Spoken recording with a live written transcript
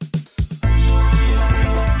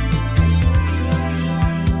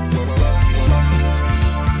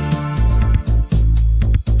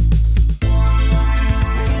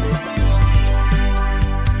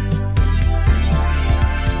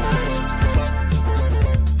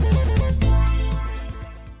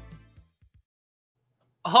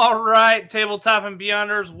All right, Tabletop and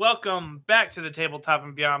Beyonders, welcome back to the Tabletop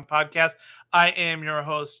and Beyond podcast. I am your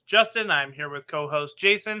host, Justin. I'm here with co-host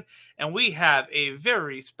Jason, and we have a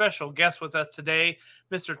very special guest with us today,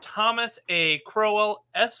 Mr. Thomas A. Crowell,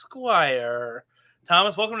 Esquire.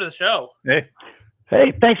 Thomas, welcome to the show. Hey,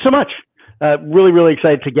 thanks so much. Really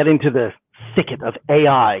excited to get into the thicket of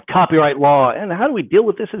AI, copyright law, and how do we deal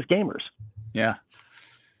with this as gamers? Yeah.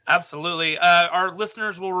 Absolutely. Our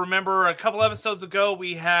listeners will remember a couple episodes ago,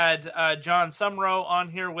 we had John Sumrow on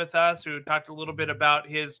here with us who talked a little bit about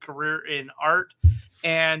his career in art.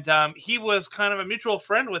 And he was kind of a mutual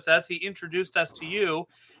friend with us. He introduced us to you.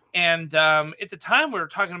 And at the time we were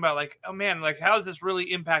talking about like, oh man, like how is this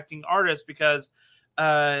really impacting artists? Because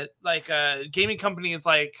gaming companies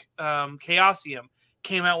like Chaosium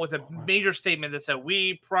came out with a major statement that said,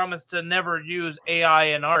 we promise to never use AI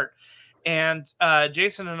in art. And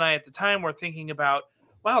Jason and I at the time were thinking about,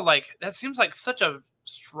 wow, like that seems like such a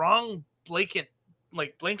strong blanket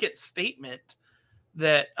statement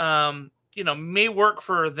that may work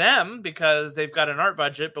for them because they've got an art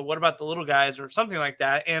budget, but what about the little guys or something like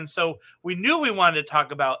that? And so we knew we wanted to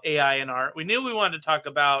talk about AI in art. We knew we wanted to talk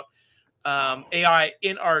about AI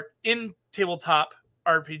in art in tabletop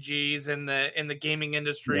RPGs in the gaming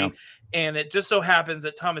industry. Yeah. And it just so happens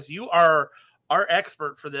that Thomas, you are our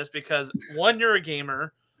expert for this because 1, you're a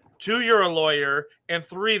gamer, 2, you're a lawyer, and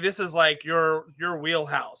 3, this is like your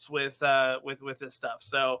wheelhouse with this stuff.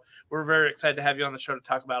 So we're very excited to have you on the show to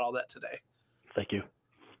talk about all that today. Thank you.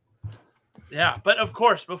 Yeah, but of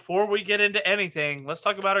course, before we get into anything, let's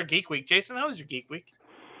talk about our Geek Week. Jason, how was your Geek Week?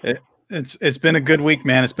 It's been a good week,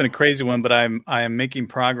 man. It's been a crazy one, but I am making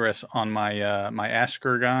progress on my my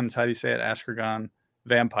Askergon. How do you say it? Askergon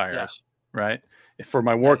vampires, right? For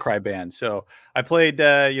my Warcry band. So I played,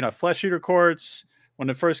 Flesh Eater Courts.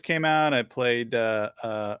 When it first came out, I played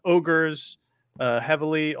Ogres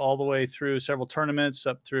heavily all the way through several tournaments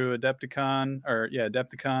up through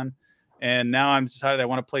Adepticon. And now I'm decided I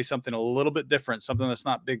want to play something a little bit different, something that's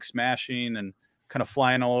not big smashing and kind of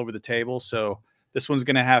flying all over the table. So this one's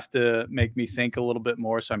going to have to make me think a little bit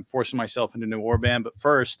more. So I'm forcing myself into new warband. But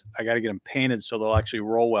first, I got to get them painted so they'll actually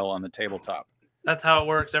roll well on the tabletop. That's how it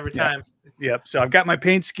works every time. Yep. So I've got my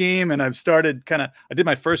paint scheme and I've started I did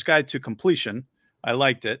my first guide to completion. I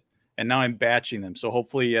liked it. And now I'm batching them. So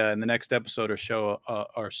hopefully in the next episode or so,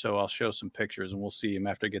 I'll show some pictures and we'll see them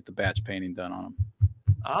after I get the batch painting done on them.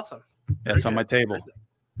 Awesome. That's on my table.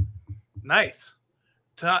 Nice.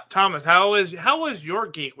 Thomas, how was your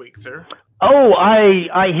Geek Week, sir? Oh,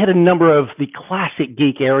 I hit a number of the classic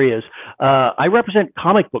geek areas. I represent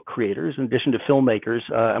comic book creators in addition to filmmakers.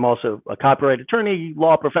 I'm also a copyright attorney,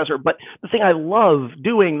 law professor. But the thing I love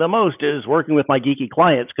doing the most is working with my geeky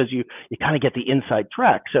clients because you kind of get the inside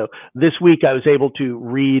track. So this week I was able to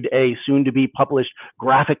read a soon-to-be published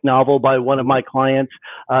graphic novel by one of my clients.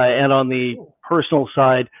 And on the personal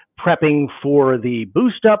side, prepping for the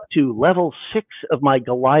boost up to level 6 of my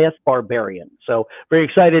Goliath Barbarian. So very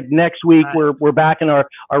excited. Next week, nice. We're back in our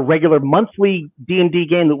regular monthly D&D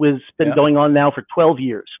game that was been going on now for 12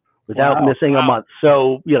 years without missing a month.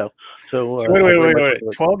 So, wait.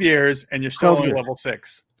 12 years and you're still on level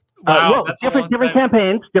 6. Well, different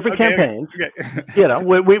campaigns. Okay.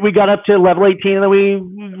 We got up to level 18 and then we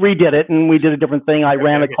redid it and we did a different thing. I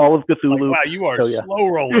ran a Call of Cthulhu. Wow, you are slow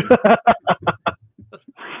rolling.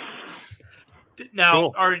 Now,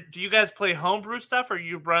 cool. Do you guys play homebrew stuff, or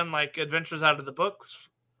you run like adventures out of the books?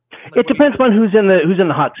 It depends on who's in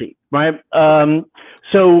the hot seat, right?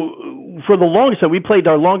 So for the longest,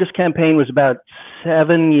 our longest campaign was about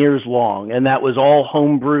 7 years long, and that was all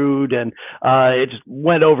homebrewed, and it just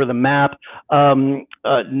went over the map.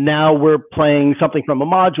 Now we're playing something from a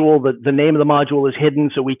module. The name of the module is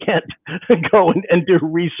hidden, so we can't go and do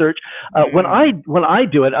research. When I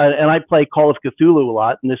do it, and I play Call of Cthulhu a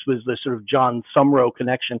lot, and this was the sort of John Sumrow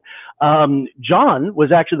connection. John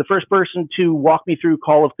was actually the first person to walk me through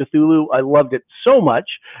Call of Cthulhu. I loved it so much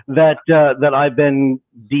that I've been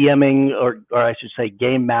DMing, or I should say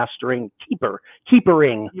game mastering,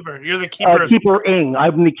 keepering. You're the keeper. Keepering.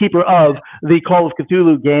 I'm the keeper of the Call of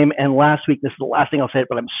Cthulhu game. And last week, this is the last thing I'll say,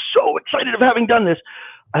 but I'm so excited of having done this.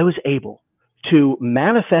 I was able to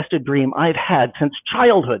manifest a dream I've had since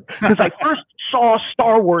childhood. Since I first saw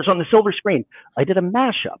Star Wars on the silver screen, I did a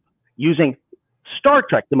mashup using Star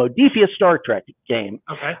Trek, the Modiphius Star Trek game,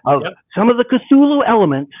 of some of the Cthulhu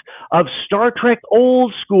elements of Star Trek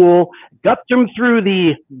old school, got them through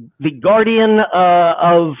the Guardian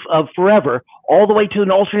of Forever, all the way to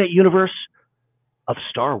an alternate universe of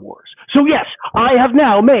Star Wars. So yes, I have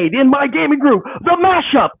now made in my gaming group the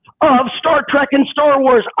mashup of Star Trek and Star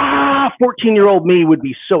Wars. 14-year-old me would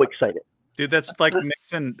be so excited. Dude, that's like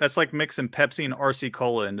mixing Pepsi and RC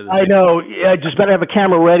Cola into the I know. Yeah, just better have a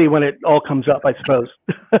camera ready when it all comes up, I suppose.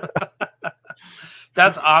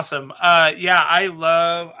 That's awesome. Yeah, I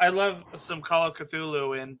love some Call of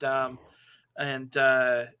Cthulhu, and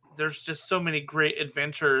there's just so many great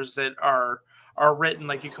adventures that are written.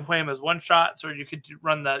 Like, you can play them as one shots, or you could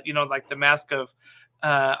run the, like the Mask of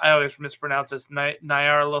I always mispronounce this,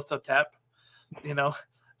 Nyarlathotep,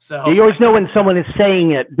 So you always know when someone is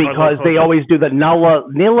saying it because they always do the Nila,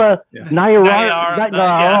 that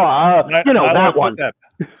one.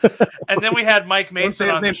 And then we had Mike Mason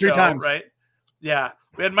on the show, right? Yeah,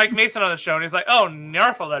 we had Mike Mason on the show, and he's like, "Oh,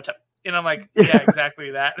 Nyarlathotep," and I'm like, "Yeah, exactly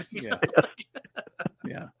that."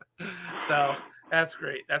 Yeah. So that's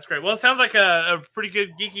great. That's great. Well, it sounds like a pretty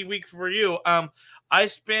good geeky week for you. I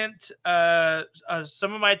spent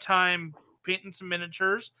some of my time painting some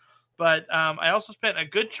miniatures. But I also spent a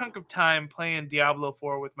good chunk of time playing Diablo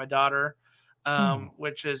 4 with my daughter,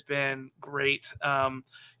 which has been great.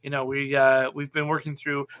 We've been working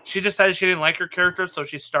through. She decided she didn't like her character, so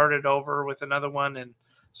she started over with another one, and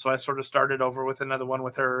so I sort of started over with another one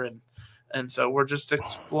with her, and so we're just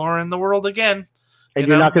exploring the world again. And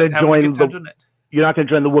you're not going to join the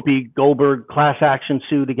Whoopi Goldberg class action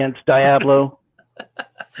suit against Diablo.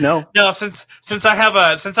 No. Since I have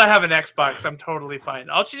an Xbox, I'm totally fine.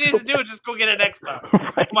 All she needs to do is just go get an Xbox.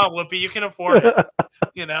 Right. Come on, Whoopi, you can afford it.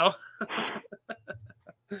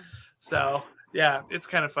 So yeah, it's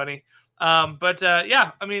kind of funny. That's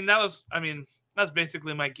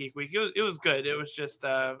basically my geek week. It was good. It was just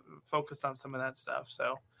focused on some of that stuff.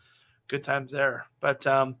 So good times there. But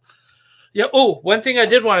yeah. Oh, one thing I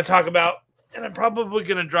did want to talk about. And I'm probably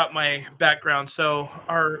going to drop my background so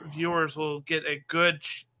our viewers will get a good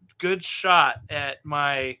shot at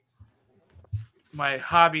my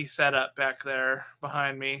hobby setup back there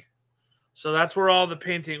behind me. So that's where all the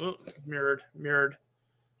painting. Ooh, mirrored.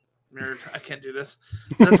 I can't do this.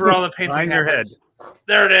 That's where all the painting behind your head.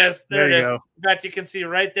 There it is. There it is. Go. In fact, you can see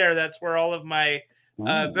right there. That's where all of my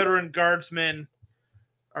veteran guardsmen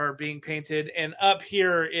are being painted. And up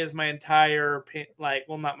here is my entire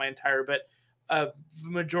not my entire, but a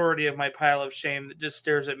majority of my pile of shame that just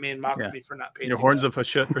stares at me and mocks me for not painting. Your horns of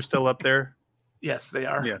Hashut are still up there? Yes, they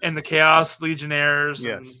are. Yes. And the Chaos Legionnaires.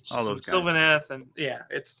 Yes, and all those guys. Sylvaneth, and yeah,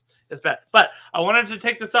 it's bad. But I wanted to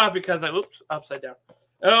take this off because upside down.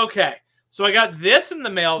 Okay, so I got this in the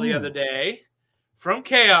mail the other day from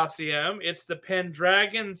Chaosium. It's the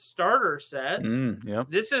Pendragon starter set. Yep.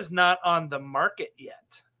 This is not on the market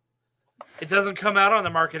yet. It doesn't come out on the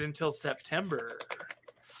market until September.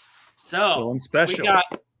 So special.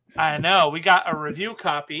 we got a review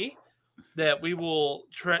copy that we will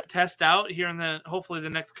test out here in hopefully the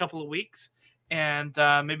next couple of weeks, and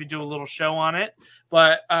maybe do a little show on it.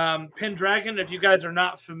 But Pendragon, if you guys are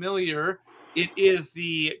not familiar, it is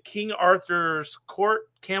the King Arthur's Court,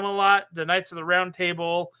 Camelot, the Knights of the Round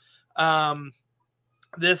Table.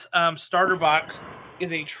 This starter box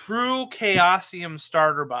is a true Chaosium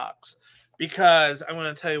starter box because I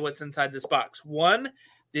want to tell you what's inside this box. One,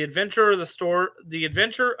 the Adventure of the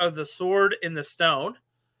Sword in the Stone.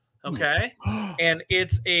 Okay. And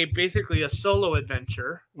it's basically a solo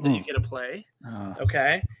adventure that you get to play.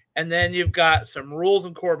 Okay. And then you've got some rules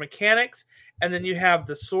and core mechanics. And then you have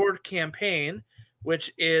the Sword Campaign,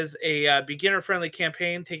 which is a beginner-friendly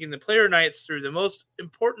campaign taking the player knights through the most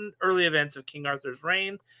important early events of King Arthur's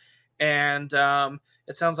reign. And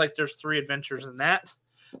it sounds like there's 3 adventures in that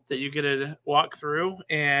you get to walk through.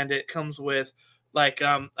 And it comes with, I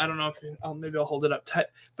don't know if maybe I'll hold it up tight,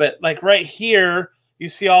 but right here, you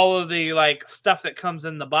see all of the stuff that comes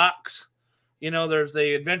in the box. There's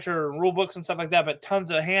the adventure rule books and stuff like that, but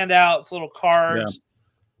tons of handouts, little cards,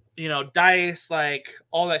 dice,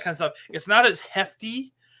 all that kind of stuff. It's not as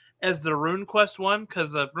hefty as the RuneQuest one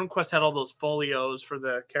because the RuneQuest had all those folios for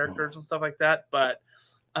the characters and stuff like that. But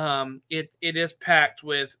it is packed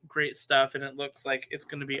with great stuff, and it looks like it's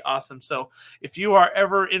going to be awesome. So if you are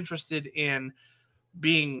ever interested in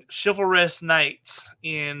being chivalrous knights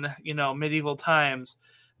in medieval times,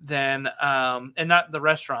 then and not the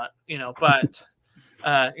restaurant, but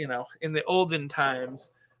in the olden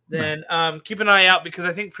times, then keep an eye out because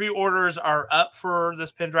I think pre-orders are up for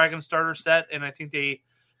this Pendragon starter set, and I think they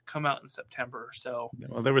come out in September. So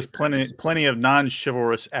there was plenty of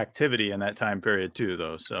non-chivalrous activity in that time period too,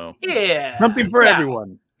 though. So yeah, something for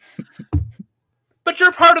everyone. But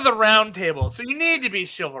you're part of the round table, so you need to be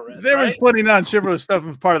chivalrous. There was plenty non-chivalrous stuff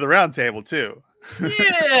as part of the round table, too.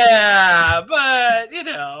 Yeah, but,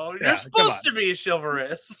 you're supposed to be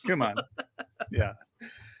chivalrous. Come on. Yeah.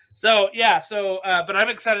 So, but I'm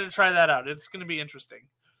excited to try that out. It's going to be interesting.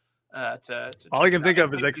 All I can think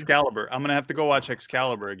of is Excalibur. I'm gonna have to go watch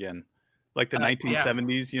Excalibur again, like the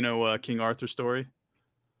 1970s. King Arthur story.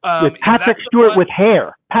 With Patrick Stewart with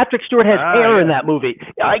hair. Patrick Stewart has hair in that movie.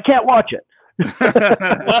 I can't watch it.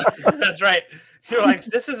 Well, that's right. You're like,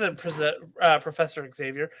 this isn't Professor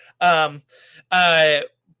Xavier.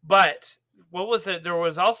 But what was it? There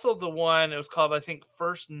was also the one. It was called, I think,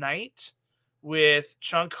 First Night with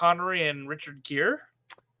Sean Connery and Richard Gere.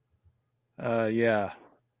 Yeah.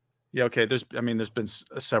 Okay. There's been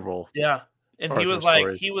several. Yeah, and he was like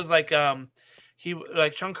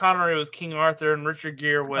Sean Connery was King Arthur and Richard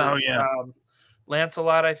Gere was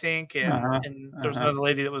Lancelot, I think, and there was another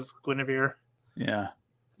lady that was Guinevere. Yeah.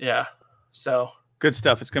 Yeah. So good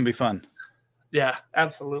stuff. It's gonna be fun. Yeah,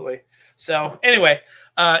 absolutely. So anyway,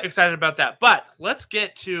 excited about that. But let's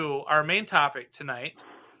get to our main topic tonight,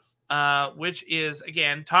 which is,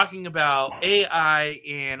 again, talking about AI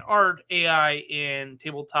in art, AI in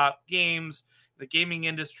tabletop games, the gaming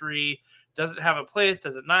industry. Does it have a place?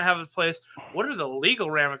 Does it not have a place? What are the legal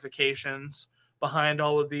ramifications behind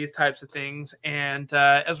all of these types of things? And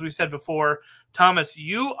as we said before, Thomas,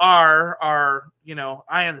 you are our,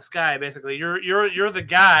 eye in the sky, basically. You're the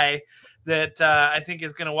guy that I think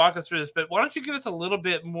is going to walk us through this. But why don't you give us a little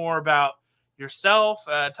bit more about yourself?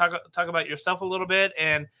 Talk about yourself a little bit,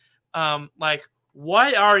 and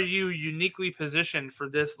why are you uniquely positioned for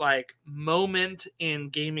this moment in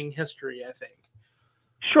gaming history, I think?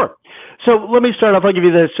 Sure. So let me start off. I'll give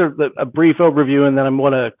you a brief overview, and then I'm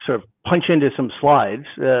going to sort of punch into some slides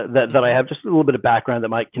that I have, just a little bit of background that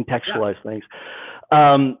might contextualize things.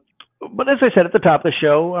 But as I said at the top of the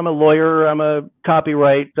show, I'm a lawyer. I'm a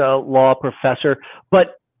copyright law professor.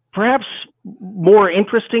 But perhaps more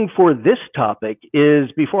interesting for this topic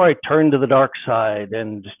is, before I turned to the dark side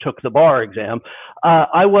and took the bar exam,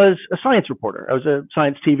 I was a science reporter. I was a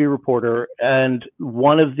science TV reporter, and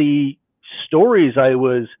one of the stories I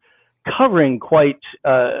was covering quite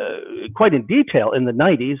in detail in the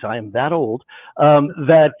 90s, I am that old,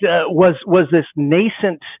 was this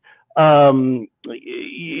nascent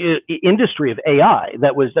industry of AI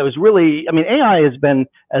that was really, AI has been,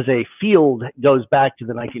 as a field, goes back to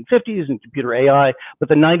the 1950s and computer AI, but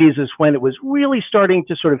the 90s is when it was really starting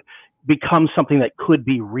to sort of become something that could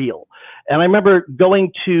be real. And I remember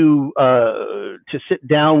going to sit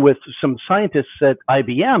down with some scientists at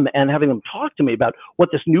IBM and having them talk to me about what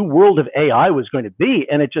this new world of AI was going to be.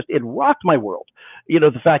 And it rocked my world.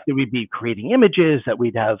 The fact that we'd be creating images, that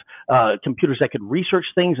we'd have computers that could research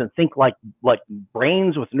things and think like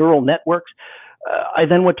brains with neural networks. I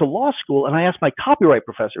then went to law school, and I asked my copyright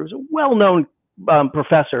professor, who was a well-known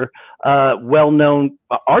professor, well-known,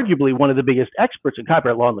 arguably one of the biggest experts in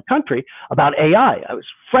copyright law in the country, about AI. I was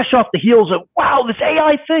fresh off the heels of, wow, this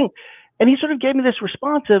AI thing. And he sort of gave me this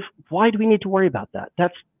response of, why do we need to worry about that?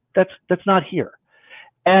 That's not here.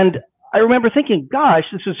 And I remember thinking, gosh,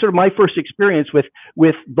 this is sort of my first experience with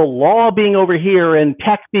the law being over here and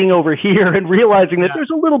tech being over here, and realizing that there's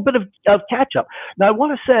a little bit of catch up. Now, I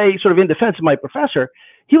want to say, sort of in defense of my professor,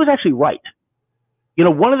 he was actually right.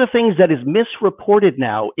 One of the things that is misreported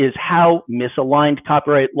now is how misaligned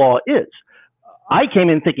copyright law is. I came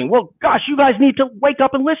in thinking, well, gosh, you guys need to wake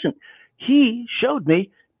up and listen. He showed me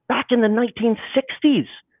back in the 1960s,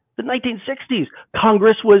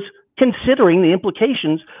 Congress was considering the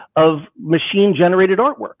implications of machine-generated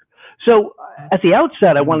artwork. So at the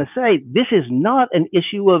outset, I want to say this is not an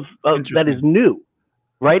issue of that is new.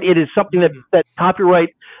 Right? It is something that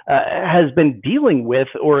copyright has been dealing with,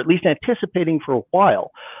 or at least anticipating, for a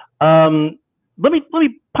while. Let me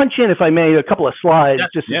punch in, if I may, a couple of slides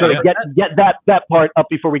just to sort of get that part up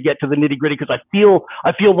before we get to the nitty gritty, because I feel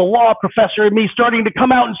the law professor in me starting to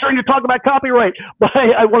come out and starting to talk about copyright. But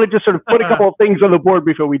I want to just sort of put a couple of things on the board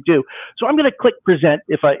before we do. So I'm going to click present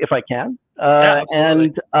if I can,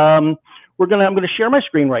 and I'm going to share my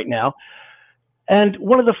screen right now. And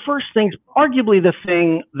one of the first things, arguably the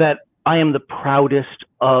thing that I am the proudest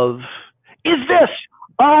of, is this.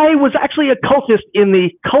 I was actually a cultist in the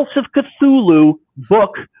Cults of Cthulhu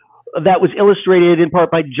book that was illustrated in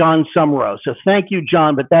part by John Sumrow. So thank you,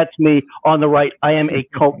 John, but that's me on the right. I am a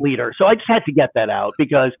cult leader. So I just had to get that out,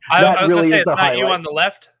 because that really is the highlight. It's not you on the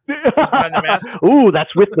left behind the mask? Ooh,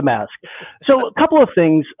 that's with the mask. So a couple of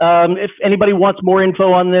things. If anybody wants more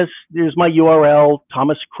info on this, there's my URL,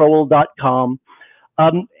 thomascrowell.com.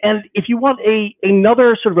 And if you want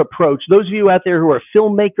another sort of approach, those of you out there who are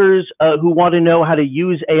filmmakers who want to know how to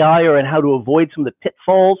use AI and how to avoid some of the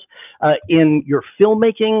pitfalls in your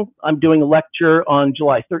filmmaking, I'm doing a lecture on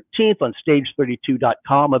July 13th on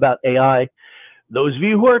stage32.com about AI. Those of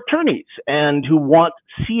you who are attorneys and who want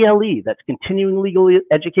CLE, that's continuing legal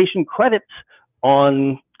education credits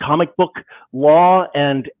on comic book law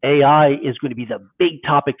and AI is going to be the big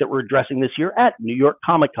topic that we're addressing this year at New York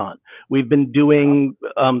Comic Con. We've been doing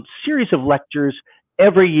series of lectures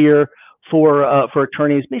every year for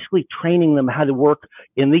attorneys, basically training them how to work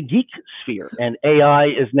in the geek sphere. And AI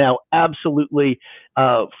is now absolutely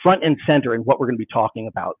front and center in what we're going to be talking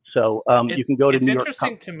about. So you can go to New York. It's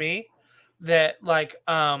interesting to me that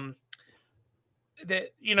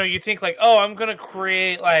that, you know, you think like, oh, I'm going to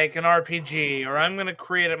create like an RPG, or I'm going to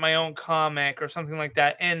create my own comic or something like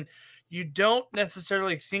that. And you don't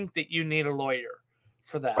necessarily think that you need a lawyer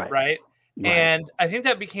for that. Right. And I think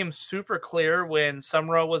that became super clear when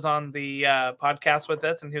Sumro was on the podcast with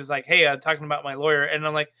us, and he was like, hey, I'm talking about my lawyer. And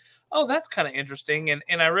I'm like, oh, that's kind of interesting.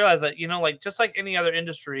 And I realized that, you know, like just like any other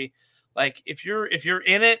industry, like if you're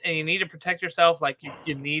in it and you need to protect yourself, like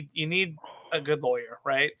you need a good lawyer,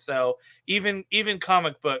 right? So even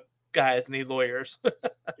comic book guys need lawyers.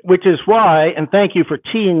 Which is why, and thank you for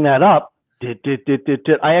teeing that up,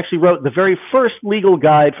 I actually wrote the very first legal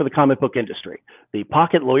guide for the comic book industry, The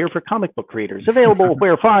Pocket Lawyer for Comic Book Creators, available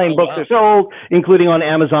where fine books are sold, including on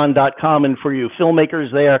Amazon.com. And for you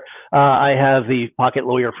filmmakers there, I have The Pocket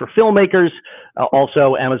Lawyer for Filmmakers,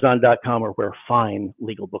 also Amazon.com, or where fine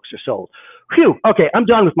legal books are sold. Phew, okay, I'm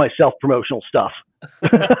done with my self-promotional stuff.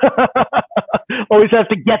 Always have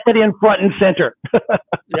to get that in front and center.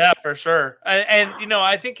 Yeah, for sure. And you know,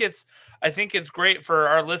 I think it's great for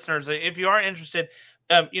our listeners if you are interested.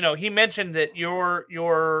 You know, he mentioned that your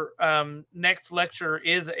next lecture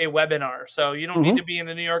is a webinar, so you don't need to be in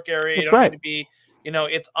the New York area. You don't need to be, you know,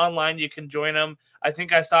 it's online. You can join them. I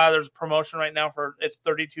think I saw there's a promotion right now for it's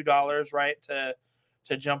 $32, right, to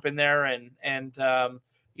jump in there and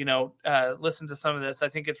you know, listen to some of this. I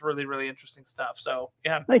think it's really, really interesting stuff. So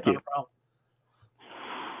yeah, thank you.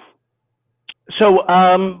 So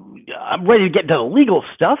I'm ready to get into the legal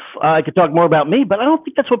stuff. I could talk more about me, but I don't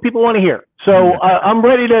think that's what people want to hear. So I'm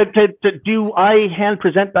ready to do. I hand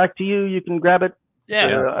present back to you. You can grab it.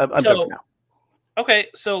 Yeah. I'm done for now. Okay,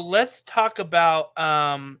 so let's talk about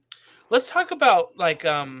like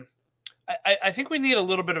I think we need a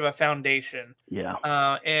little bit of a foundation. Yeah.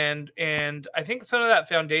 And I think some of that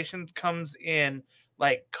foundation comes in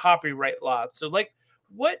like copyright law. So like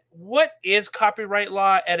what is copyright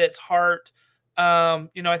law at its heart?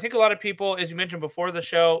 You know, I think a lot of people, as you mentioned before the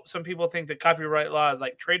show, some people think that copyright law is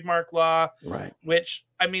like trademark law, right? Which,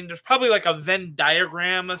 I mean, there's probably like a Venn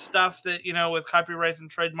diagram of stuff that, you know, with copyrights and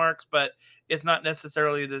trademarks, but it's not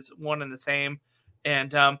necessarily this one and the same.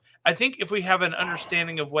 And I think if we have an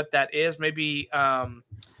understanding of what that is, maybe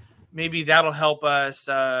that'll help us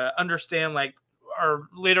understand like our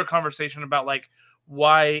later conversation about like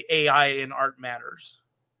why AI in art matters.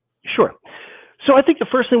 Sure. So I think the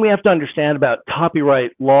first thing we have to understand about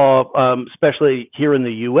copyright law, especially here in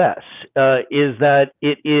the U.S., is that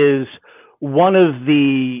it is one of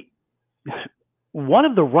the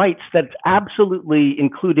rights that's absolutely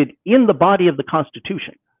included in the body of the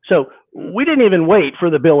Constitution. So we didn't even wait for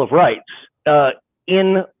the Bill of Rights.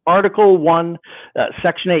 In Article 1,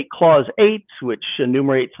 Section 8, Clause 8, which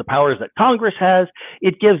enumerates the powers that Congress has,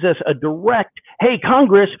 it gives us a direct, hey,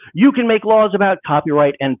 Congress, you can make laws about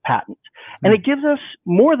copyright and patent. And it gives us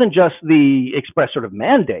more than just the express sort of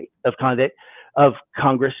mandate of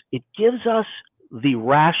Congress. It gives us the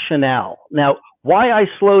rationale. Now, why I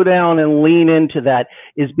slow down and lean into that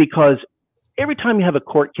is because every time you have a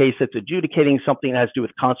court case that's adjudicating something that has to do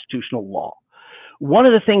with constitutional law, one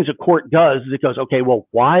of the things a court does is it goes, okay, well,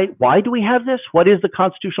 why do we have this? What is the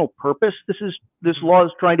constitutional purpose this law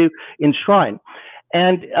is trying to enshrine?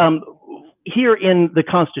 And here in the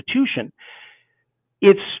Constitution,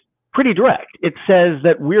 it's pretty direct. It says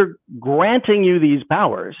that we're granting you these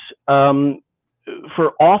powers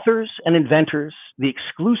for authors and inventors, the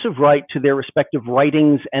exclusive right to their respective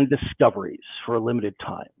writings and discoveries for a limited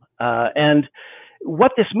time. And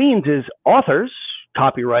what this means is authors,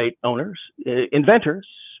 copyright owners, inventors,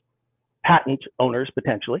 patent owners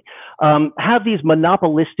potentially, have these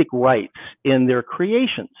monopolistic rights in their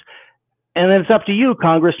creations. And then it's up to you,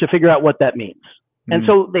 Congress, to figure out what that means. And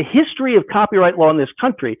so the history of copyright law in this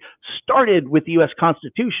country started with the U.S.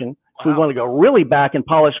 Constitution. If we want to go really back and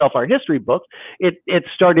polish off our history books, it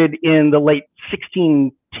started in the late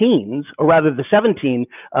 16 teens, or rather the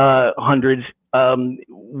 1700s,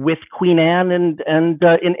 with Queen Anne and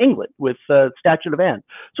in England with Statute of Anne.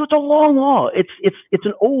 So it's a long law. It's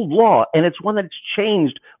an old law, and it's one that's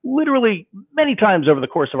changed literally many times over the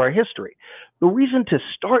course of our history. The reason to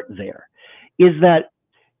start there is that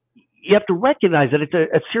you have to recognize that it's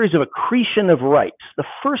a series of accretion of rights. The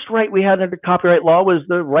first right we had under copyright law was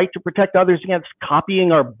the right to protect others against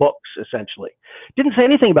copying our books, essentially. Didn't say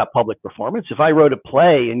anything about public performance. If I wrote a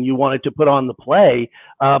play and you wanted to put on the play,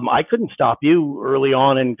 I couldn't stop you early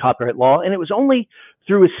on in copyright law. And it was only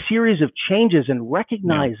through a series of changes and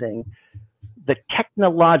recognizing the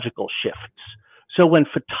technological shifts. So when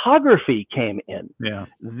photography came in,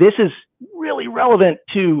 this is really relevant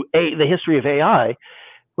to the history of AI.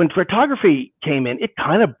 When photography came in, it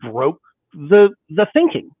kind of broke the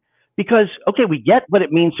thinking, because, okay, we get what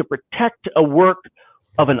it means to protect a work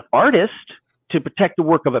of an artist, to protect the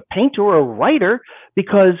work of a painter or a writer,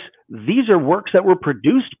 because these are works that were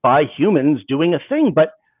produced by humans doing a thing.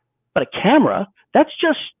 But a camera, that's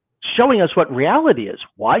just showing us what reality is.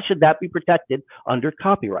 Why should that be protected under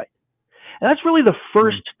copyright? And that's really the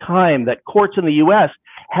first time that courts in the US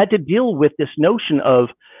had to deal with this notion of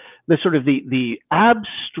the sort of the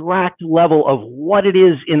abstract level of what it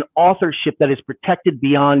is in authorship that is protected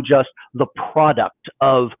beyond just the product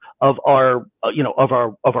of our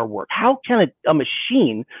work. How can a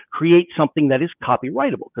machine create something that is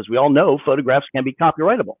copyrightable? Because we all know photographs can be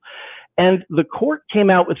copyrightable. And the court came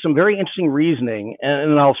out with some very interesting reasoning,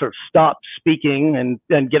 and I'll sort of stop speaking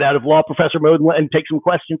and get out of law professor mode and take some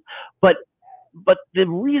questions. But the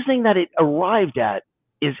reasoning that it arrived at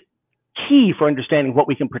is key for understanding what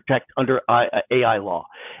we can protect under AI law.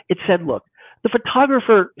 It said, look, the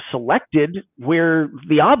photographer selected where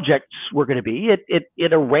the objects were going to be.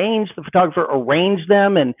 The photographer arranged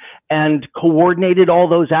them and coordinated all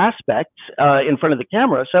those aspects in front of the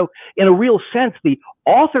camera. So in a real sense, the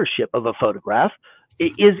authorship of a photograph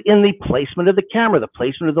is in the placement of the camera, the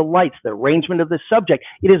placement of the lights, the arrangement of the subject.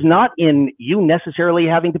 It is not in you necessarily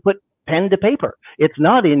having to put pen to paper. It's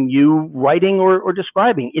not in you writing or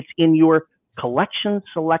describing. It's in your collection,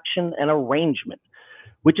 selection, and arrangement,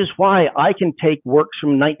 which is why I can take works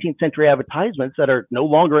from 19th century advertisements that are no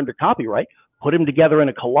longer under copyright, put them together in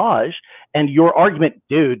a collage, and your argument,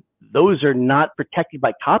 dude, those are not protected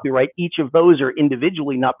by copyright. Each of those are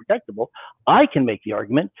individually not protectable. I can make the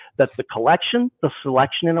argument that the collection, the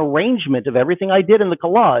selection, and arrangement of everything I did in the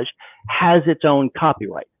collage has its own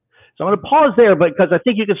copyright. So I'm going to pause there, because I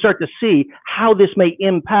think you can start to see how this may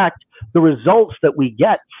impact the results that we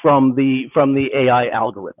get from the AI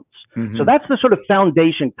algorithms. Mm-hmm. So that's the sort of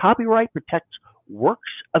foundation. Copyright protects works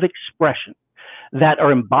of expression that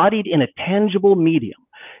are embodied in a tangible medium.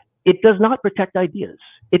 It does not protect ideas.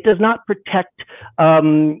 It does not protect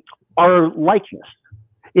our likeness.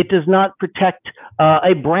 It does not protect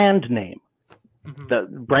a brand name. Mm-hmm. The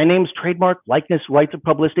brand names, trademark, likeness, rights of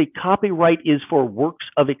publicity. Copyright is for works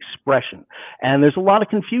of expression. And there's a lot of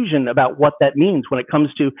confusion about what that means when it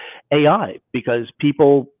comes to AI, because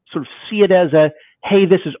people sort of see it as hey,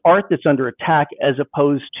 this is art that's under attack, as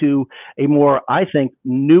opposed to a more, I think,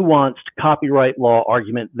 nuanced copyright law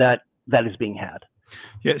argument that is being had.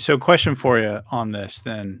 Yeah. So question for you on this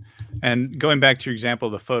then, and going back to your example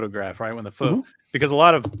of the photograph, right? When the photo, because a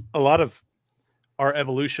lot of our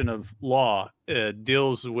evolution of law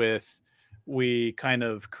deals with, we kind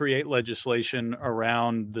of create legislation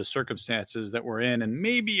around the circumstances that we're in, and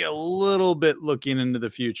maybe a little bit looking into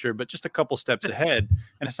the future, but just a couple steps ahead.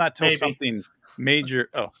 And it's not till something major.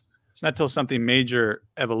 It's not till something major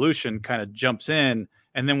evolution kind of jumps in,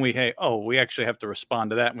 and then we actually have to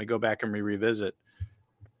respond to that, and we go back and revisit.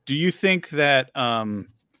 Do you think that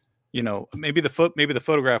maybe the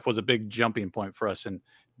photograph was a big jumping point for us, and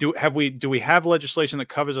do we have legislation that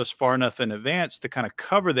covers us far enough in advance to kind of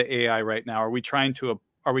cover the AI right now? Are we trying to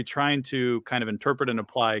kind of interpret and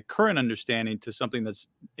apply current understanding to something that's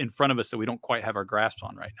in front of us that we don't quite have our grasp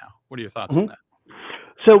on right now? What are your thoughts on that?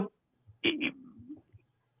 So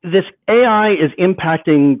this AI is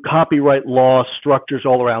impacting copyright law structures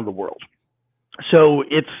all around the world. So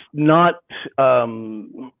it's not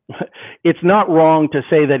wrong to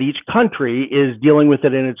say that each country is dealing with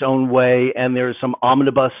it in its own way, and there's some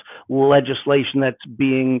omnibus legislation that's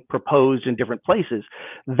being proposed in different places.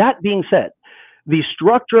 That being said, the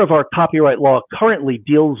structure of our copyright law currently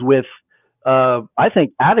deals with, I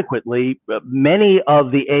think adequately, many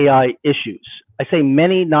of the AI issues. I say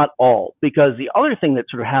many, not all, because the other thing that's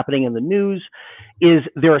sort of happening in the news is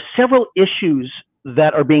there are several issues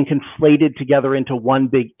that are being conflated together into one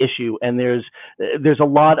big issue, and there's a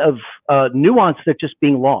lot of nuance that's just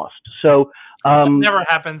being lost. So that never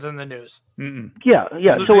happens in the news. Mm-mm. Yeah.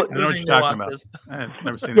 So I know what you're talking about. I've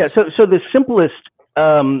never seen this. So the simplest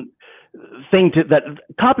thing that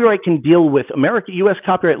copyright can deal with, U.S.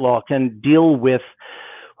 copyright law can deal with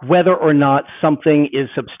whether or not something is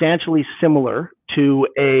substantially similar to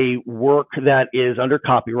a work that is under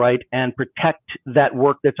copyright and protect that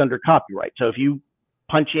work that's under copyright. So if you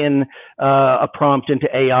punch in a prompt into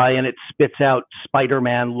AI and it spits out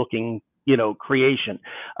Spider-Man looking, creation,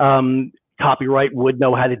 copyright would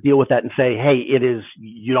know how to deal with that and say, hey,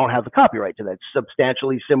 you don't have the copyright to that. It's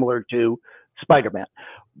substantially similar to Spider-Man.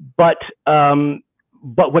 But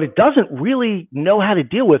what it doesn't really know how to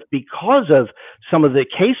deal with, because of some of the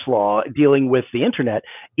case law dealing with the internet,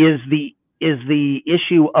 is the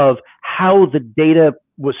issue of how the data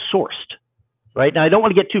was sourced. Right now, I don't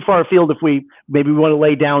want to get too far afield if we want to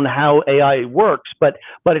lay down how AI works, but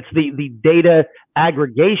it's the data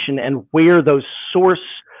aggregation and where those sources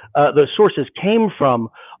came from.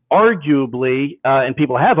 Arguably, and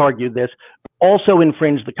people have argued this, also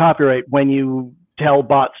infringe the copyright when you tell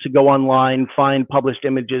bots to go online, find published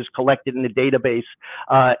images, collect it in a database,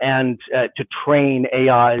 and to train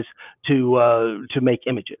AIs to make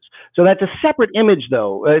images. So that's a separate image,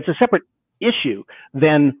 though. It's a separate issue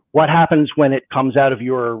than what happens when it comes out of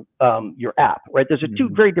your app, right? There's two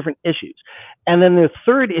very different issues. And then the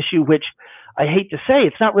third issue, which I hate to say,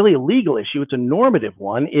 it's not really a legal issue, it's a normative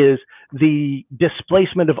one, is the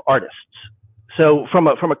displacement of artists. So from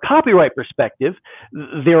a copyright perspective,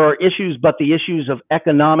 there are issues, but the issues of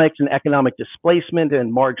economics and economic displacement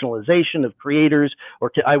and marginalization of creators,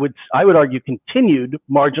 or I would argue continued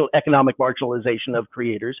economic marginalization of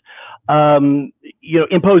creators,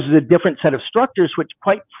 imposes a different set of structures, which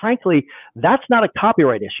quite frankly, that's not a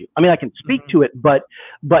copyright issue. I mean, I can speak to it, but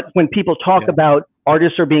when people talk about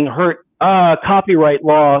artists are being hurt, copyright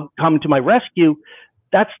law, come to my rescue,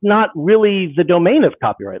 that's not really the domain of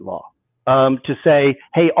copyright law. To say,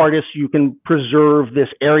 hey, artists, you can preserve this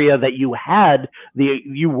area that you had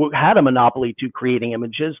a monopoly to creating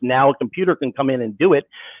images. Now a computer can come in and do it.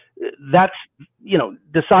 That's,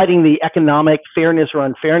 deciding the economic fairness or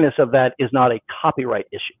unfairness of that is not a copyright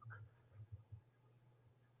issue.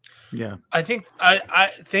 Yeah, I think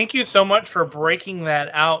I thank you so much for breaking that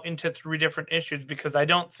out into three different issues, because I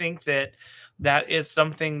don't think that is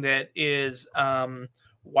something that is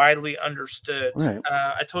widely understood. Right.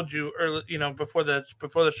 I told you earlier, before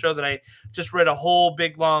the show, that I just read a whole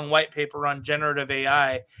big long white paper on generative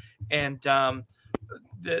AI, and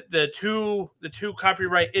the two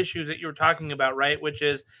copyright issues that you were talking about, right, which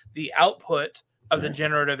is the output of the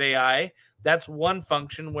generative AI. That's one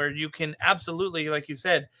function where you can absolutely, like you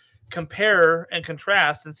said, compare and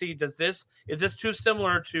contrast and see, is this too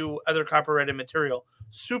similar to other copyrighted material?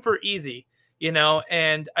 Super easy.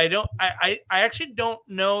 And I actually don't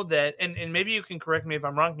know that, and maybe you can correct me if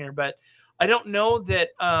I'm wrong here, but I don't know that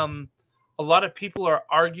a lot of people are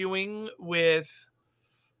arguing with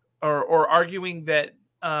or arguing that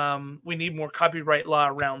we need more copyright law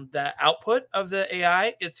around the output of the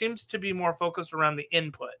AI. It seems to be more focused around the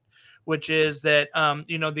input, which is that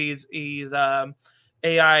these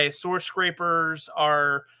AI source scrapers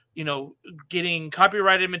are getting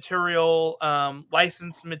copyrighted material,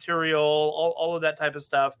 licensed material, all of that type of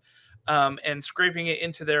stuff, and scraping it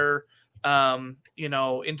into their,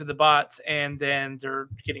 into the bots, and then they're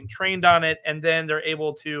getting trained on it, and then they're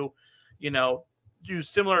able to, do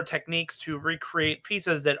similar techniques to recreate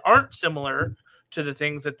pieces that aren't similar to the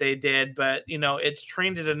things that they did, but it's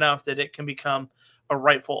trained it enough that it can become a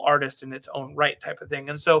rightful artist in its own right, type of thing.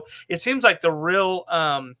 And so it seems like the real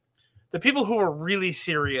the people who are really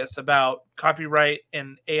serious about copyright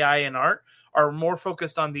and AI and art are more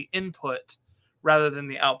focused on the input rather than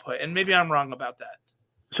the output. And maybe I'm wrong about that.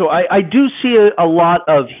 So I do see a lot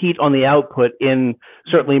of heat on the output in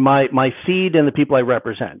certainly my feed and the people I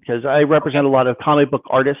represent, because I represent a lot of comic book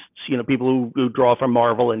artists, people who draw from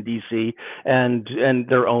Marvel and DC and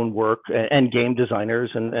their own work, and game designers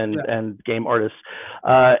and game artists.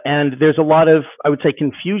 And there's a lot of, I would say,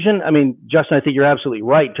 confusion. I mean, Justin, I think you're absolutely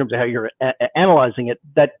right in terms of how you're analyzing it,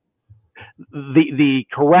 that the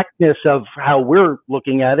correctness of how we're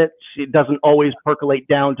looking at it doesn't always percolate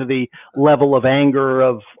down to the level of anger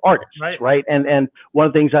of artists, right? And one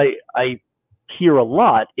of the things I hear a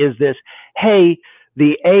lot is this, hey,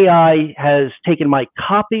 the AI has taken my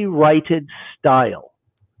copyrighted style.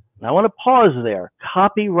 And I want to pause there.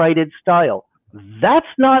 Copyrighted style. That's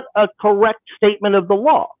not a correct statement of the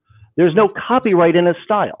law. There's no copyright in a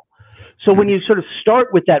style. So when you sort of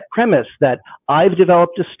start with that premise that I've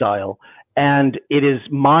developed a style and it is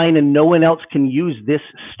mine and no one else can use this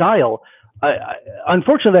style,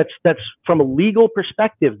 unfortunately, that's from a legal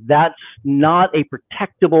perspective, that's not a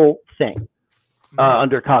protectable thing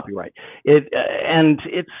under copyright. And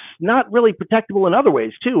it's not really protectable in other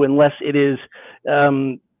ways too, unless it is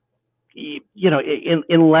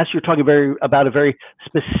unless you're talking about a very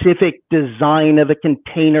specific design of a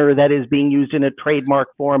container that is being used in a trademark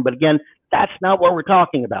form. But again, that's not what we're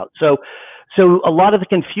talking about. So a lot of the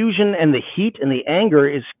confusion and the heat and the anger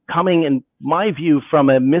is coming, in my view, from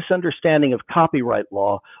a misunderstanding of copyright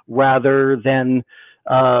law rather than,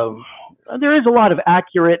 there is a lot of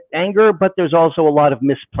accurate anger, but there's also a lot of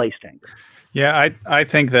misplaced anger. Yeah, I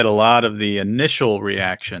think that a lot of the initial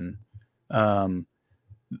reaction, I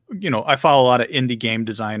follow a lot of indie game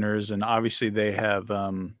designers, and obviously they have,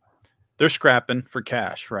 they're scrapping for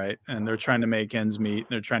cash, right? And they're trying to make ends meet, and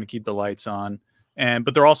they're trying to keep the lights on.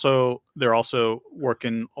 But they're also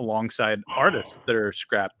working alongside artists that are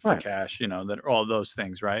scrapped for cash, that are all those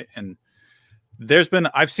things, right? And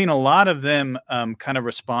I've seen a lot of them kind of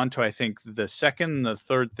respond to, I think, the second and the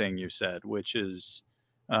third thing you said, which is,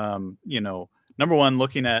 number one,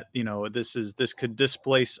 looking at, this could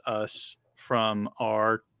displace us from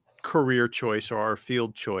our career choice or our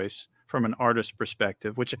field choice from an artist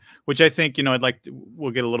perspective, which I think,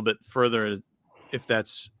 we'll get a little bit further if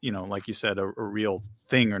that's, like you said, a real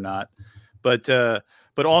thing or not. But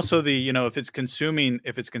also if it's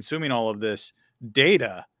consuming all of this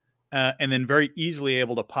data, and then very easily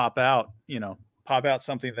able to pop out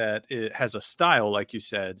something that it has a style, like you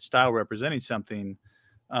said, style representing something,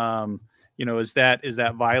 is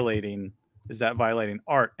that violating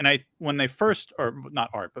art? And when they first, or not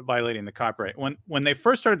art, but violating the copyright, when they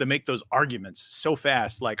first started to make those arguments so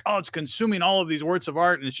fast, like, oh, it's consuming all of these works of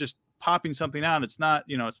art and it's just popping something out, it's not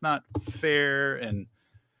fair, and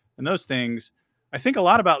those things, I think a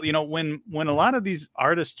lot about, when a lot of these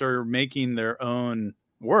artists are making their own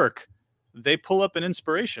work, they pull up an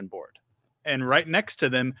inspiration board, and right next to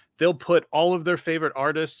them they'll put all of their favorite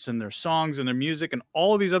artists and their songs and their music and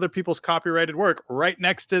all of these other people's copyrighted work right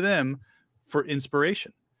next to them for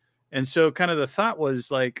inspiration. And so kind of the thought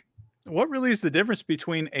was like, what really is the difference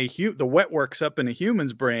between the wet works up in a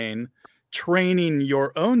human's brain training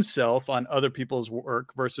your own self on other people's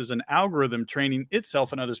work versus an algorithm training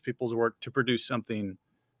itself on other people's work to produce something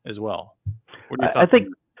as well? I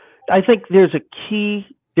think there's a key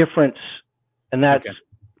difference, and that's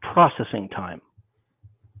processing time.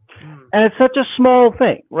 And it's such a small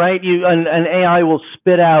thing, right? An AI will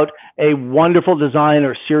spit out a wonderful design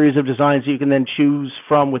or series of designs that you can then choose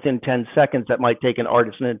from within 10 seconds that might take an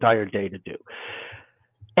artist an entire day to do.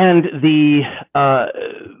 And the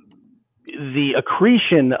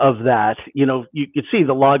accretion of that, you could see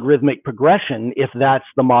the logarithmic progression if that's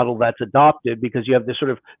the model that's adopted, because you have this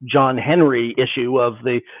sort of John Henry issue of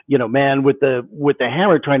the, man with the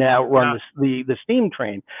hammer trying to outrun the steam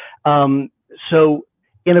train. So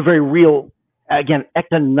in a very real, again,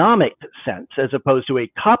 economic sense, as opposed to a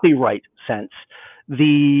copyright sense,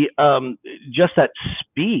 the just that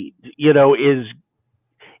speed, is,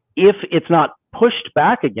 if it's not pushed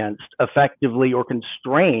back against effectively or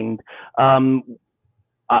constrained,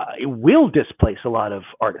 it will displace a lot of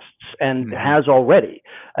artists, and has already.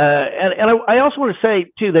 And I also want to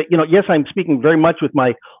say too that, yes, I'm speaking very much with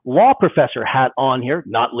my law professor hat on here,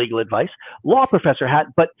 not legal advice, law professor hat,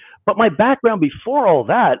 but my background before all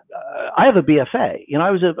that, I have a BFA.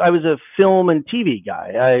 I was a film and TV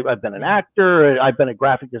guy. I've been an actor. I've been a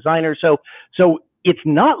graphic designer. So it's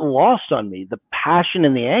not lost on me, the passion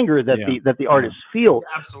and the anger that the artists feel.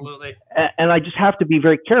 Absolutely. And I just have to be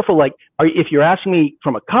very careful. Like, if you're asking me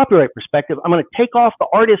from a copyright perspective, I'm going to take off the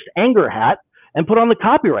artist anger hat and put on the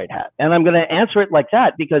copyright hat. And I'm going to answer it like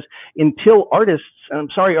that, because until artists, and I'm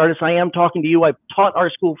sorry, artists, I am talking to you. I've taught our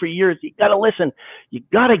school for years. You got to listen. You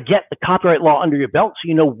got to get the copyright law under your belt so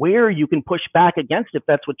you know where you can push back against if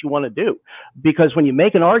that's what you want to do. Because when you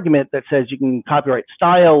make an argument that says you can copyright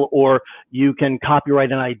style or you can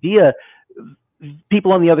copyright an idea,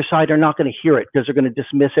 people on the other side are not going to hear it, because they're going to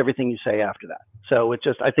dismiss everything you say after that. So it's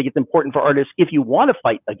just, I think it's important for artists, if you want to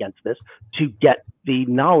fight against this, to get the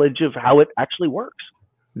knowledge of how it actually works.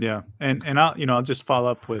 Yeah. And I'll just follow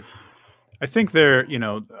up with, I think I'm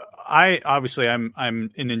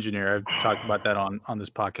an engineer. I've talked about that on this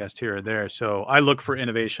podcast here or there. So I look for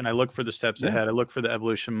innovation. I look for the steps ahead. I look for the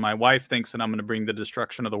evolution. My wife thinks that I'm going to bring the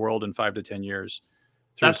destruction of the world in 5 to 10 years.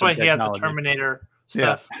 That's why he has the Terminator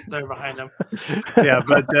stuff there behind him. Yeah,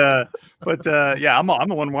 but I'm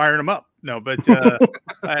the one wiring them up. No, but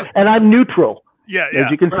and I'm neutral. Yeah.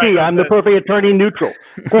 As you can see, I'm the perfect attorney, neutral,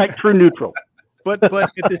 right? True neutral. But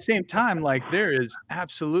at the same time, like, there is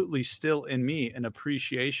absolutely still in me an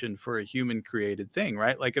appreciation for a human created thing,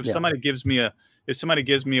 right? Like, if somebody gives me a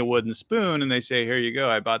wooden spoon and they say, "Here you go,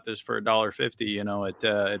 I bought this for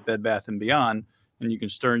 $1.50," at Bed Bath and Beyond, and you can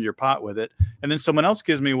stir in your pot with it, and then someone else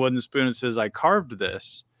gives me a wooden spoon and says, "I carved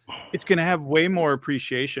this," it's going to have way more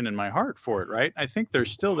appreciation in my heart for it, right? I think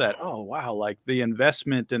there's still that, oh, wow, like the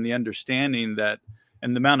investment and the understanding that,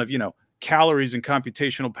 and the amount of, calories and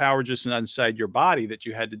computational power just inside your body that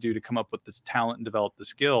you had to do to come up with this talent and develop the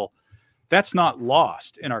skill. That's not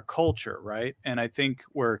lost in our culture, right? And I think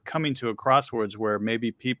we're coming to a crossroads where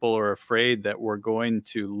maybe people are afraid that we're going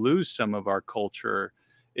to lose some of our culture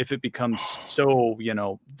if it becomes so,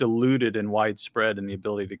 diluted and widespread in the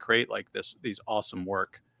ability to create like these awesome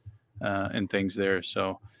work and things there.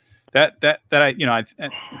 So that I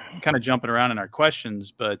kind of jumping around in our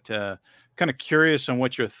questions, but kind of curious on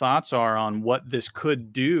what your thoughts are on what this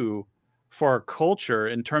could do for our culture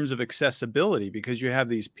in terms of accessibility, because you have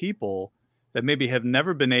these people that maybe have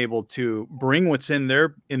never been able to bring what's in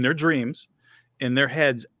their dreams, in their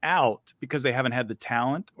heads out because they haven't had the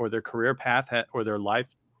talent, or their career path or their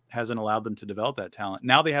life hasn't allowed them to develop that talent.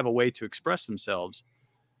 Now they have a way to express themselves.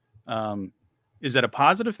 Is that a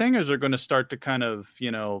positive thing, or is it going to start to kind of,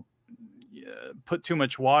 put too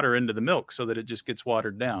much water into the milk so that it just gets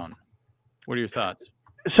watered down? What are your thoughts?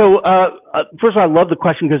 So first of all, I love the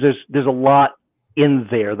question because there's a lot in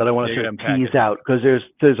there that I want to sort of tease out, because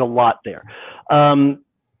there's a lot there. From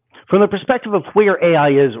the perspective of where AI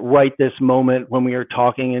is right this moment when we are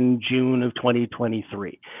talking in June of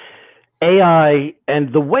 2023, AI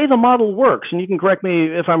and the way the model works, and you can correct me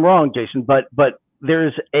if I'm wrong, Jason, but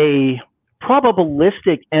there's a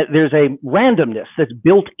probabilistic, there's a randomness that's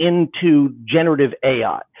built into generative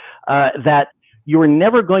AI that you're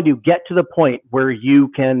never going to get to the point where you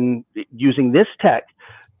can, using this tech,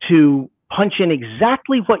 to punch in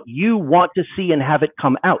exactly what you want to see and have it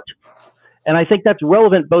come out. And I think that's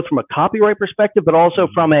relevant both from a copyright perspective, but also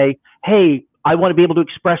from a, hey, I want to be able to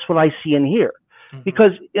express what I see and hear.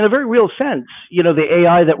 Because in a very real sense, the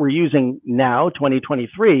AI that we're using now,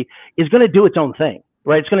 2023, is going to do its own thing,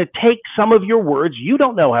 right? It's going to take some of your words. You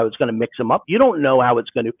don't know how it's going to mix them up. You don't know how it's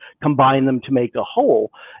going to combine them to make a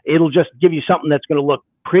whole. It'll just give you something that's going to look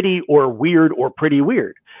pretty or weird or pretty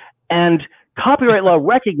weird. And copyright law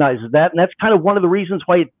recognizes that, and that's kind of one of the reasons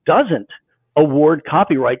why it doesn't award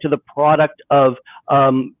copyright to the product of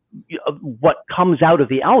what comes out of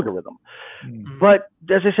the algorithm. But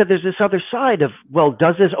as I said, there's this other side of, well,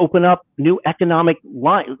 does this open up new economic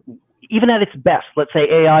line? Even at its best, let's say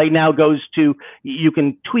AI now goes to, you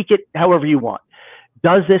can tweak it however you want.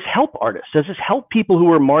 Does this help artists? Does this help people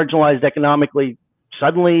who are marginalized economically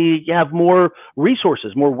suddenly have more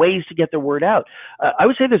resources, more ways to get their word out? I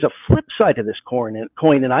would say there's a flip side to this coin,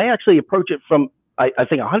 and I actually approach it from, I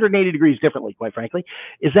think 180 degrees differently, quite frankly,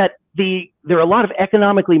 is that there are a lot of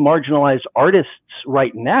economically marginalized artists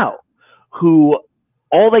right now who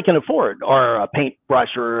all they can afford are a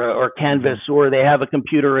paintbrush or canvas, or they have a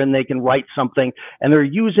computer and they can write something, and they're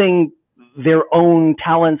using their own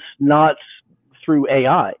talents, not through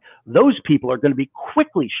AI. Those people are going to be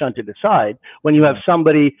quickly shunted aside when you have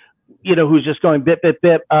somebody, who's just going bit,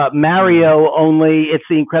 Mario, only it's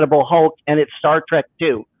the Incredible Hulk and it's Star Trek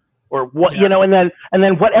 2. Or what, and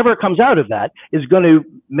then whatever comes out of that is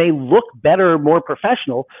may look better, more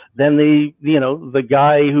professional than the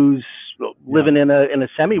guy who's living in a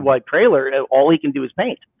semi-wide trailer. All he can do is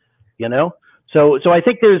paint, So I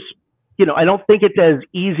think there's, I don't think it's as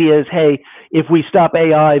easy as, hey, if we stop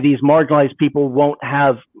AI, these marginalized people won't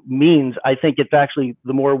have means. I think it's actually,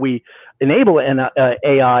 the more we enable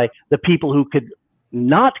AI, the people who could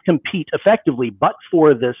not compete effectively, but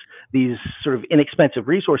for these sort of inexpensive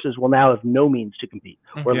resources, will now have no means to compete,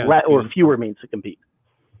 or fewer means to compete.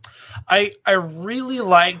 I really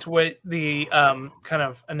liked what the kind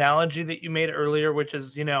of analogy that you made earlier, which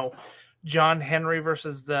is, John Henry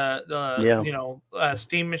versus the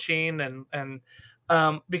steam machine, and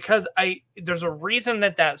because there's a reason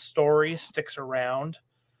that story sticks around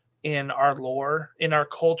in our lore, in our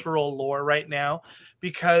cultural lore right now,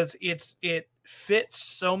 because it fits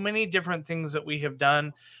so many different things that we have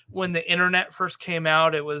done. When the internet first came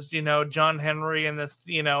out, it was, John Henry and this,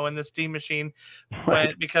 and the steam machine,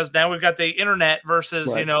 but because now we've got the internet versus,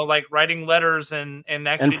 like writing letters and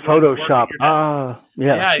actually and Photoshop.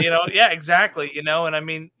 Exactly. And I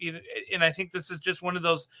mean, and I think this is just one of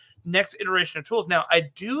those next iteration of tools. Now,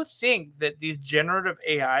 I do think that these generative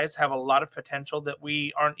AIs have a lot of potential that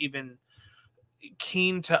we aren't even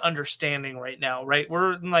keen to understanding right now, right?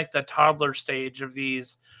 We're in like the toddler stage of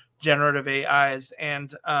these generative AIs,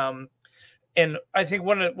 and I think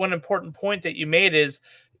one important point that you made is,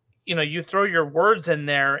 you throw your words in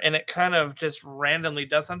there and it kind of just randomly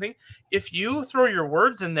does something. If you throw your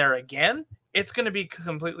words in there again, it's going to be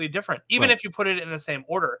completely different, even if you put it in the same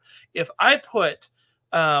order. If I put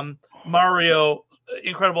Mario,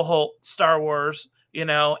 Incredible Hulk, Star Wars,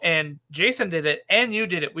 and Jason did it and you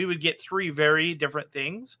did it, we would get 3 very different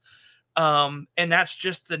things. And that's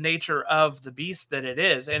just the nature of the beast that it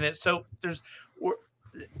is. And it's so there's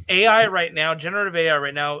AI right now, generative AI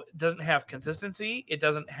right now doesn't have consistency. It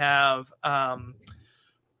doesn't have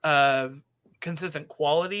consistent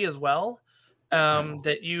quality as well,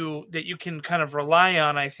 that you can kind of rely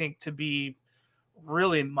on, I think, to be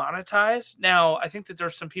really monetized. Now, I think that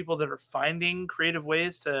there's some people that are finding creative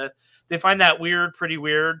ways they find that pretty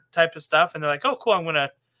weird type of stuff, and they're like, oh, cool, I'm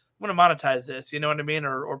gonna monetize this, you know what I mean,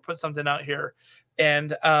 or put something out here.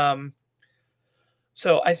 And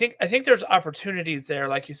so I think there's opportunities there,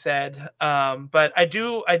 like you said. But I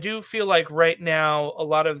do feel like right now a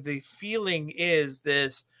lot of the feeling is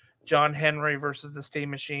this John Henry versus the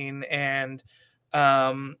Steam Machine, and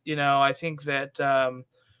I think that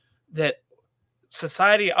that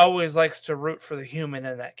society always likes to root for the human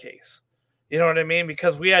in that case. You know what I mean?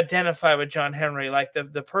 Because we identify with John Henry, like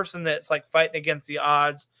the person that's like fighting against the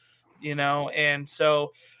odds, and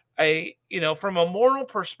so from a moral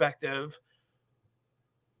perspective,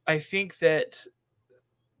 I think that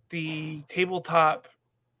the tabletop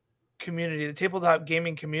community, the tabletop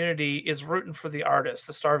gaming community, is rooting for the artist,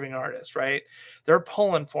 the starving artist, right? They're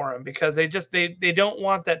pulling for him because they don't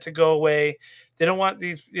want that to go away. They don't want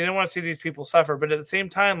to see these people suffer. But at the same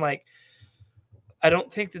time, like, I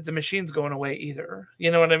don't think that the machine's going away either. You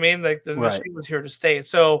know what I mean? Like the machine was here to stay.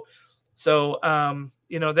 So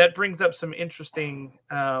that brings up some interesting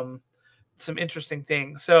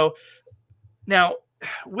things. So now,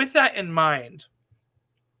 with that in mind,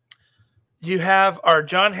 you have our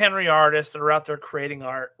John Henry artists that are out there creating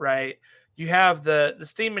art, right? You have the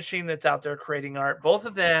Steam Machine that's out there creating art. Both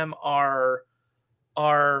of them are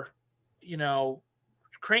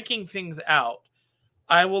cranking things out.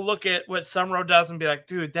 I will look at what Sumro does and be like,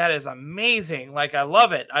 dude, that is amazing. Like, I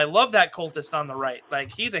love it. I love that cultist on the right.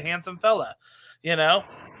 Like, he's a handsome fella,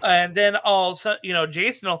 And then also,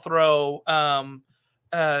 Jason will throw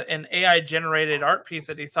an AI generated art piece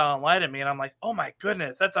that he saw online at me, and I'm like, oh my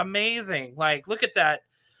goodness, that's amazing. Like, look at that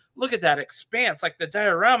expanse. Like, the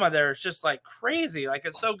diorama there is just like crazy. Like,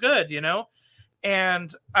 it's so good,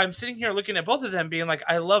 And I'm sitting here looking at both of them being like,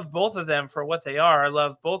 I love both of them for what they are. I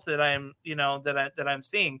love both that I'm, that I'm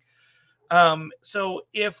seeing. So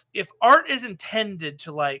if art is intended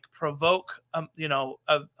to like provoke, an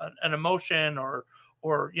emotion or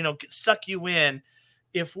suck you in,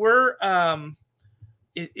 if we're,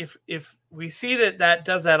 if we see that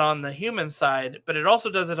does that on the human side, but it also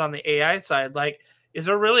does it on the AI side, like, is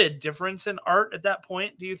there really a difference in art at that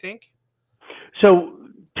point, do you think? So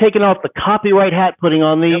taking off the copyright hat, putting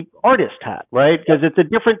on the artist hat, right? Because it's a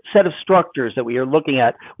different set of structures that we are looking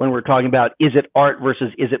at when we're talking about, is it art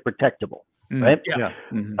versus is it protectable, right? Yeah.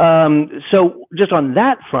 Mm-hmm. So just on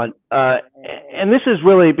that front, and this is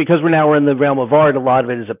really because we're in the realm of art, a lot of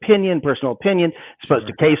it is opinion, personal opinion, as opposed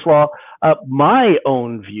to case law. My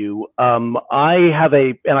own view, I have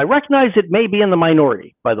and I recognize it may be in the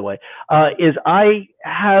minority, by the way, is I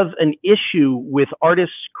have an issue with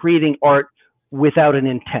artists creating art without an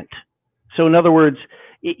intent. So in other words,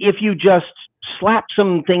 if you just slap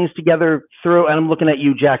some things together and I'm looking at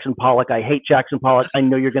you, Jackson Pollock. I hate Jackson Pollock. I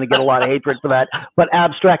know you're going to get a lot of hatred for that, but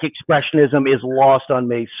abstract expressionism is lost on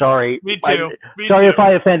me. Sorry. Me too. Sorry if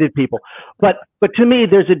I offended people. But to me,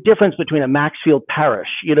 there's a difference between a Maxfield Parrish,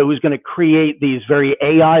 who's going to create these very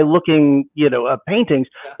AI looking, paintings,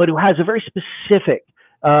 but who has a very specific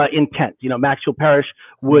intent. Maxfield Parrish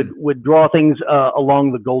would draw things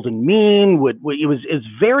along the golden mean. It was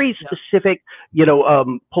very specific.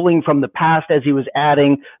 Pulling from the past as he was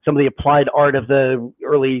adding some of the applied art of the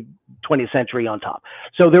early 20th century on top.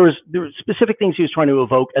 So there were specific things he was trying to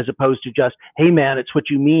evoke, as opposed to just, hey man, it's what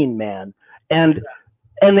you mean, man.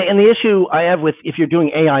 And the issue I have with, if you're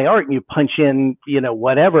doing AI art and you punch in,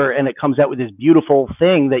 whatever, and it comes out with this beautiful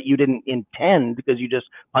thing that you didn't intend because you just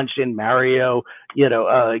punched in Mario,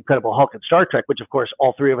 Incredible Hulk and Star Trek, which of course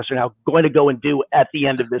all three of us are now going to go and do at the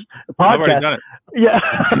end of this podcast. I've already done it. Yeah.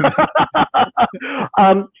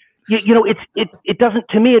 It doesn't,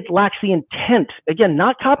 to me, it lacks the intent. Again,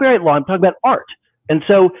 not copyright law. I'm talking about art. And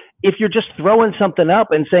so if you're just throwing something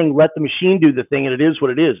up and saying, let the machine do the thing, and it is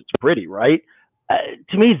what it is, it's pretty, right?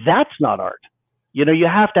 To me, that's not art. You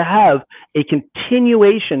have to have a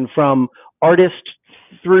continuation from artist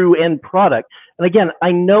through end product. And again,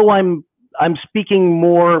 I know I'm speaking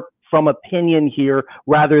more from opinion here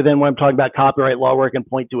rather than when I'm talking about copyright law where I can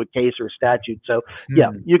point to a case or a statute. So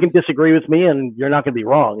yeah, you can disagree with me and you're not going to be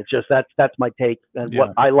wrong. It's just that's my take and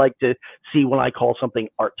what I like to see when I call something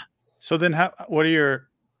art. So then what are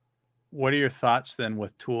your thoughts then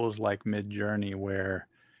with tools like Midjourney, where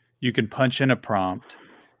You can punch in a prompt,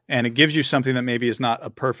 and it gives you something that maybe is not a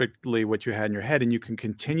perfectly what you had in your head, and you can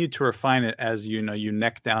continue to refine it as you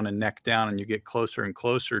neck down, and you get closer and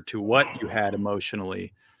closer to what you had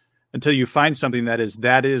emotionally, until you find something that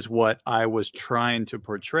is what I was trying to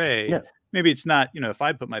portray. Yeah. Maybe it's not, if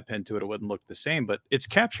I put my pen to it, it wouldn't look the same, but it's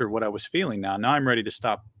captured what I was feeling now. Now I'm ready to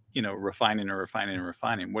stop, refining.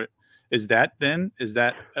 What is that then? Is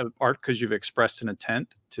that art because you've expressed an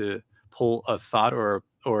intent to pull a thought or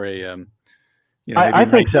a I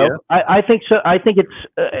think so. I think so. I think it's,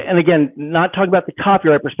 and again, not talking about the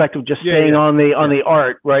copyright perspective, just staying on the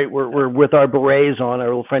art, right? We're with our berets on, our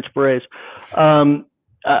little French berets.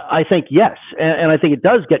 I think yes, and I think it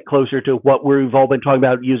does get closer to what we've all been talking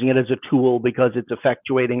about, using it as a tool because it's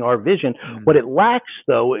effectuating our vision. Mm. What it lacks,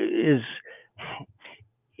 though, is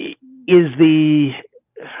the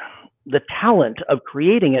talent of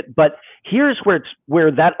creating it. But here's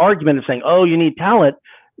where that argument of saying, "Oh, you need talent,"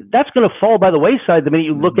 that's going to fall by the wayside the minute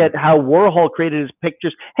you look at how Warhol created his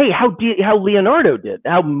pictures. Hey, how Leonardo did,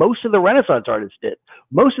 how most of the Renaissance artists did.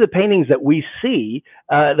 Most of the paintings that we see,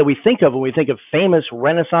 that we think of when we think of famous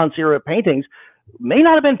Renaissance era paintings, may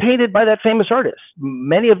not have been painted by that famous artist.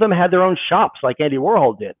 Many of them had their own shops, like Andy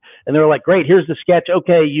Warhol did, and they were like, "Great, here's the sketch.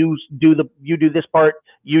 Okay, you do this part.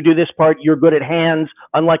 You do this part. You're good at hands.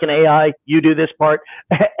 Unlike an AI, you do this part."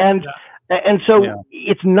 And so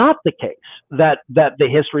it's not the case that the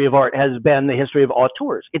history of art has been the history of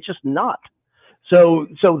auteurs. It's just not. So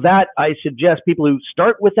that I suggest people who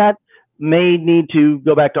start with that may need to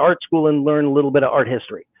go back to art school and learn a little bit of art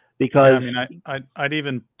history. Because I'd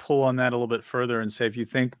even pull on that a little bit further and say, if you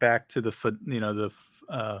think back to the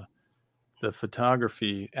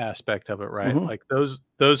photography aspect of it, right? Mm-hmm. Like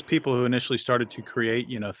those people who initially started to create,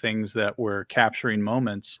 things that were capturing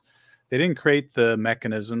moments. They didn't create the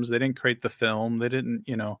mechanisms. They didn't create the film. They didn't,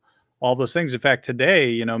 all those things. In fact,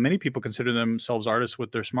 today, many people consider themselves artists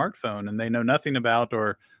with their smartphone, and they know nothing about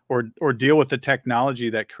or deal with the technology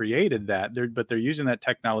that created that. But they're using that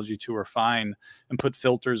technology to refine and put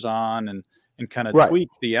filters on and kind of tweak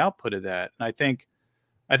the output of that. And I think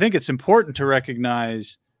it's important to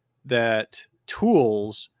recognize that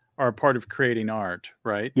tools are a part of creating art,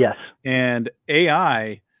 right? Yes. And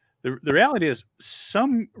AI. The reality is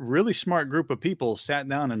some really smart group of people sat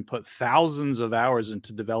down and put thousands of hours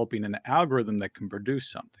into developing an algorithm that can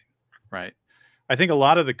produce something, right? I think a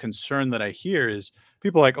lot of the concern that I hear is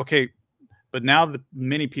people like, okay, but now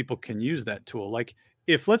many people can use that tool. Like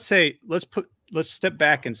if let's step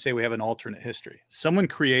back and say we have an alternate history. Someone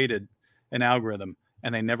created an algorithm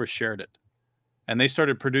and they never shared it. And they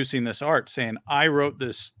started producing this art saying, I wrote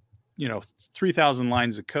this, 3,000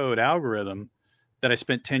 lines of code algorithm that I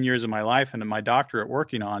spent 10 years of my life and my doctorate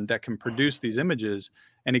working on that can produce these images,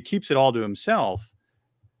 and he keeps it all to himself.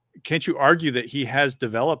 Can't you argue that he has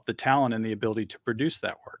developed the talent and the ability to produce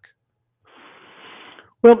that work?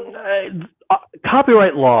 Well,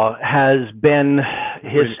 copyright law has been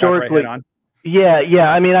historically. Yeah.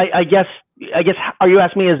 I mean, I guess. Are you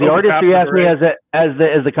asking me as the artist, or you asking me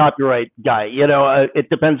as the copyright guy? It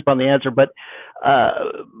depends upon the answer, but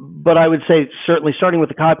I would say certainly starting with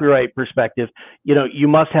the copyright perspective, you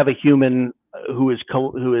must have a human who is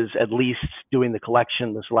at least doing the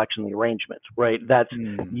collection, the selection, the arrangement, right? That's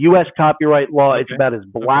U.S. copyright law. Okay. It's about as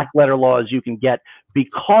black letter law as you can get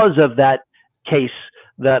because of that case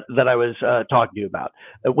that I was talking to you about,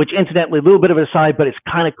 which incidentally, a little bit of an aside, but it's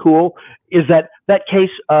kind of cool, is that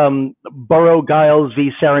case, Burrow Giles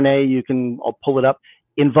v. Serenay, I'll pull it up,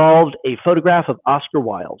 involved a photograph of Oscar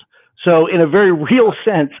Wilde. So in a very real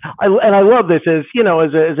sense, I love this as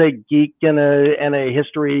a geek and a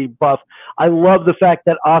history buff. I love the fact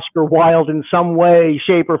that Oscar Wilde in some way,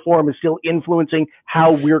 shape, or form is still influencing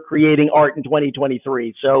how we're creating art in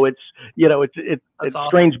 2023. So it's awesome.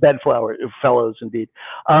 Strange bedfellows indeed.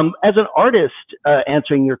 As an artist,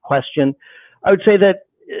 answering your question, I would say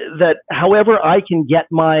that however I can get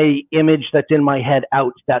my image that's in my head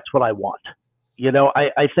out, that's what I want.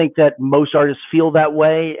 I think that most artists feel that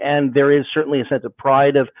way, and there is certainly a sense of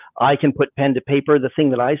pride of I can put pen to paper. The thing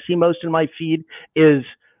that I see most in my feed is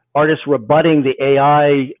artists rebutting the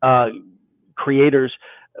AI creators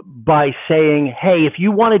by saying, hey, if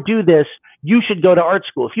you want to do this, you should go to art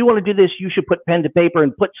school. If you want to do this, you should put pen to paper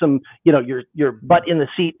and put some, your butt in the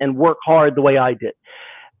seat and work hard the way I did.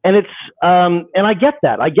 And it's, and I get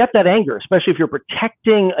that. I get that anger, especially if you're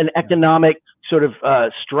protecting an economic sort of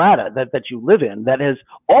strata that you live in that has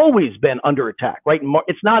always been under attack, right?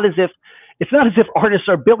 It's not as if artists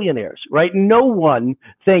are billionaires, right? No one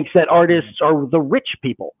thinks that artists are the rich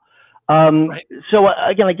people. Right. So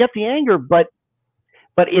again, I get the anger, but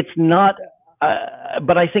it's not.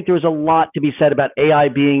 but I think there's a lot to be said about AI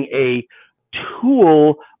being a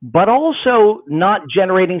tool, but also not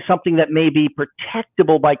generating something that may be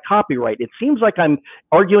protectable by copyright. It seems like I'm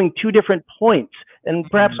arguing two different points, and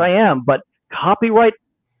perhaps I am, but copyright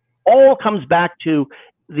all comes back to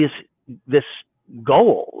this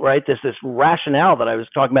goal, right? This rationale that I was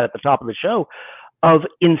talking about at the top of the show of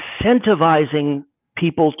incentivizing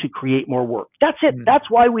people to create more work. That's it. That's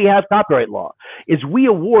why we have copyright law, is we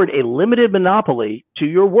award a limited monopoly to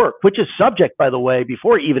your work, which is subject, by the way,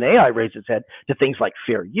 before even AI raised its head, to things like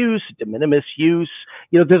fair use, de minimis use.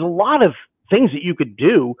 There's a lot of things that you could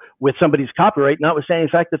do with somebody's copyright, notwithstanding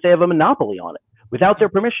the fact that they have a monopoly on it without their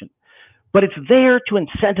permission. But it's there to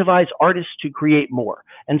incentivize artists to create more.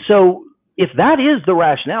 And so if that is the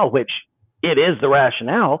rationale, which it is the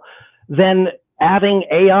rationale, then having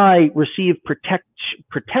AI receive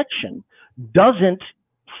protection doesn't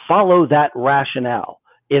follow that rationale,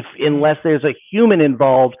 unless there's a human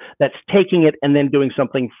involved that's taking it and then doing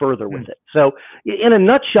something further with it. So in a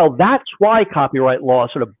nutshell, that's why copyright law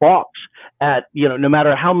sort of balks at, no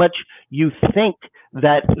matter how much you think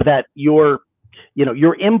that your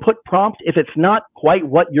input prompt, if it's not quite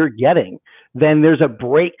what you're getting, then there's a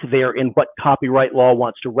break there in what copyright law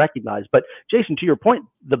wants to recognize. But Jason, to your point,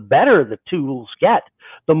 the better the tools get,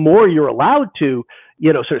 the more you're allowed to,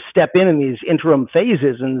 sort of step in these interim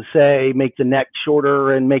phases and say, make the neck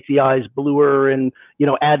shorter and make the eyes bluer and,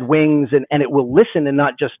 add wings, and it will listen and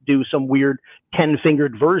not just do some weird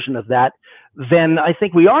 10-fingered version of that. Then I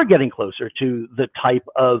think we are getting closer to the type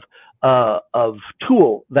of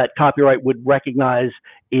tool that copyright would recognize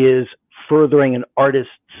is furthering an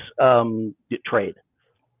artist's trade.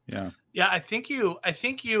 Yeah, I think you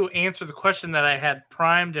answered the question that I had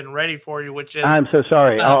primed and ready for you, which is, I'm so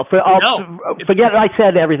sorry. I'll forget I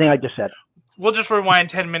said everything I just said. We'll just rewind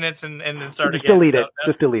 10 minutes and then start just again. Delete it.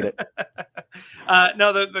 Just delete it.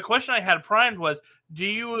 No, the question I had primed was, do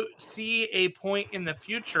you see a point in the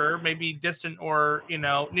future, maybe distant or,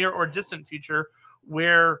 near or distant future,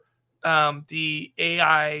 where the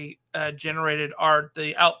AI generated art,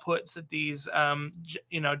 the outputs that these,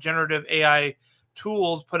 generative AI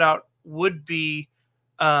tools put out would be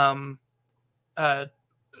copyrightable?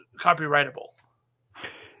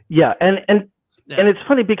 Yeah. And it's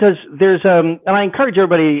funny because there's and I encourage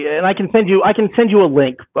everybody, and I can send you a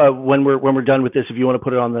link when we're done with this if you want to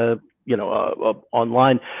put it on the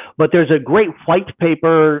online. But there's a great white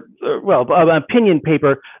paper, opinion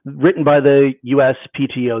paper written by the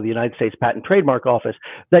USPTO, the United States Patent and Trademark Office,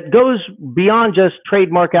 that goes beyond just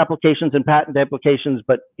trademark applications and patent applications,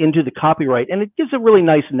 but into the copyright, and it gives a really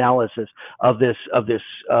nice analysis of this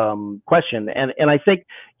question. And I think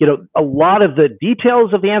a lot of the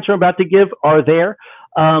details of the answer I'm about to give are there.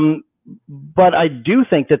 But I do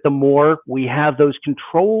think that the more we have those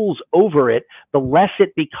controls over it, the less it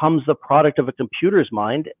becomes the product of a computer's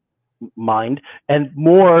mind, and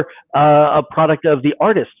more a product of the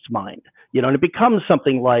artist's mind. And it becomes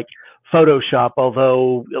something like Photoshop,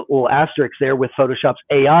 although a little asterisk there with Photoshop's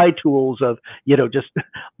AI tools of, just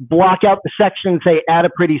block out the section, say add a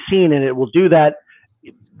pretty scene, and it will do that.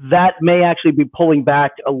 That may actually be pulling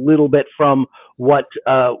back a little bit from what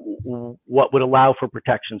would allow for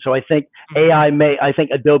protection. So I think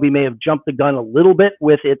Adobe may have jumped the gun a little bit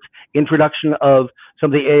with its introduction of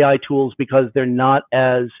some of the AI tools, because they're not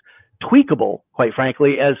as tweakable, quite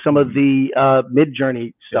frankly, as some of the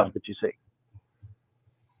Mid-Journey stuff that you see.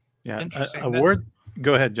 Yeah, a word.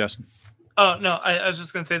 Go ahead, Justin. Oh no, I was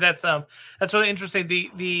just going to say that's really interesting.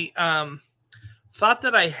 The thought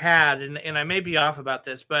that I had, and I may be off about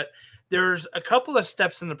this, but there's a couple of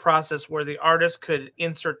steps in the process where the artist could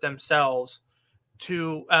insert themselves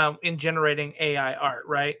to in generating AI art,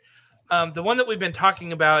 right? The one that we've been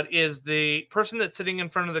talking about is the person that's sitting in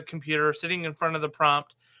front of the computer, sitting in front of the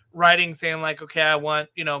prompt, writing, saying like, okay, I want,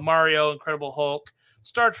 Mario, Incredible Hulk,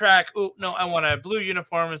 Star Trek. Oh, no, I want a blue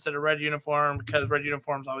uniform instead of red uniform because red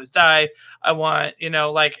uniforms always die. I want,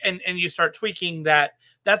 and you start tweaking that.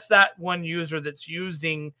 That's that one user that's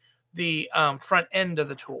using the front end of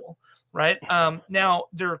the tool, right? Now,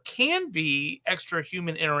 there can be extra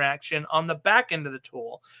human interaction on the back end of the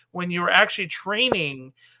tool when you're actually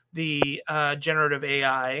training the generative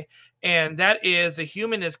AI, and that is the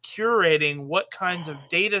human is curating what kinds of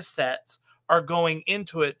data sets are going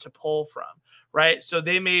into it to pull from, right? So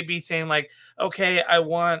they may be saying like, okay, I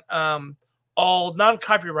want all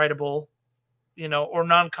non-copyrightable, or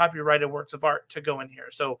non-copyrighted works of art to go in here.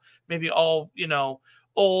 So maybe all,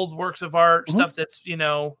 old works of art, stuff that's,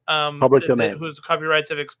 public domain, whose copyrights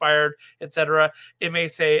have expired, etc. It may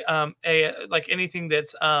say like anything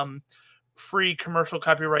that's free commercial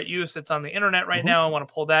copyright use that's on the internet right now. I want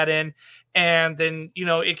to pull that in. And then,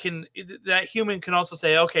 that human can also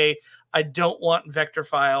say, okay, I don't want vector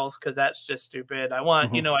files because that's just stupid. I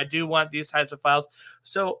want, I do want these types of files.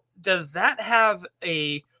 So does that have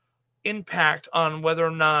a impact on whether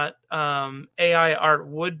or not AI art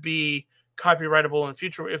would be copyrightable in the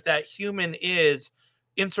future if that human is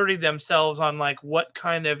inserting themselves on like what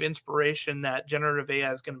kind of inspiration that generative AI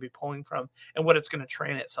is going to be pulling from and what it's going to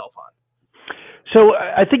train itself on? So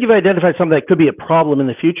I think you've identified something that could be a problem in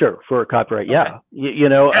the future for copyright. Okay. Yeah,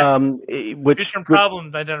 future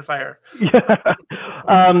problem identifier.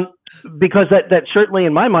 Because that certainly,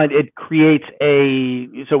 in my mind, it creates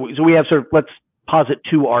so we have sort of, let's posit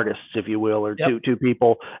two artists, if you will, or two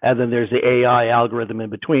people, and then there's the AI algorithm in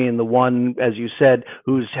between. The one, as you said,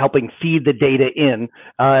 who's helping feed the data in,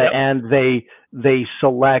 and they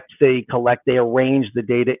select, they collect, they arrange the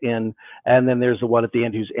data in, and then there's the one at the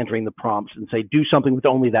end who's entering the prompts and say, do something with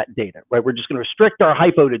only that data, right? We're just going to restrict our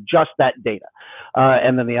hypo to just that data,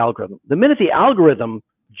 and then the algorithm. The minute the algorithm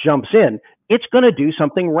jumps in, it's going to do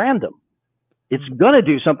something random. It's going to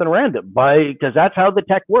do something random because that's how the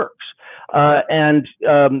tech works. And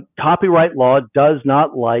copyright law does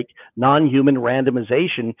not like non-human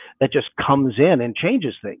randomization that just comes in and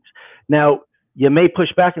changes things. Now, you may push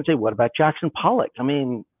back and say, what about Jackson Pollock? I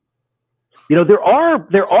mean, there are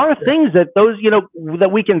things that that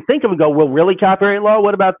we can think of and go, well, really, copyright law?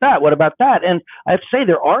 What about that? What about that? And I have to say,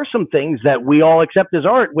 there are some things that we all accept as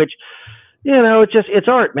art, which, it's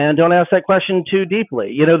art, man. Don't ask that question too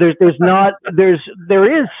deeply. There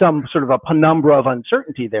is some sort of a penumbra of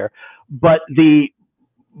uncertainty there, but it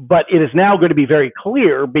is now going to be very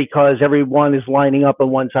clear because everyone is lining up on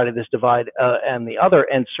one side of this divide and the other.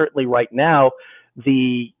 And certainly right now,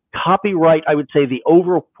 the copyright, I would say the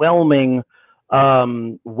overwhelming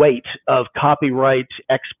weight of copyright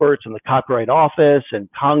experts in the Copyright Office and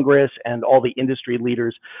Congress and all the industry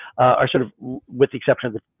leaders are sort of, with the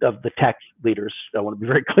exception of the tech leaders, I want to be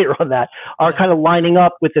very clear on that, are kind of lining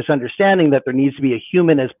up with this understanding that there needs to be a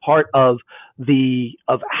human as part of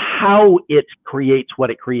how it creates what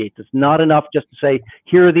it creates. It's not enough just to say,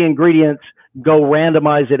 here are the ingredients, go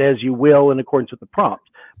randomize it as you will in accordance with the prompt.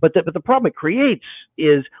 But the problem it creates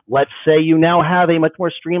is, let's say you now have a much more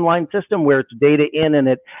streamlined system where it's data in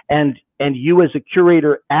and you as a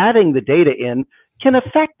curator adding the data in can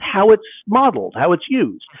affect how it's modeled, how it's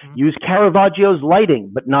used. Use Caravaggio's lighting,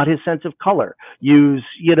 but not his sense of color. Use,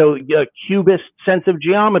 a cubist sense of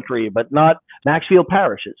geometry, but not Maxfield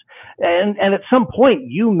Parrish's. And at some point,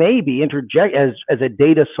 you may be as a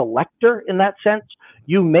data selector in that sense,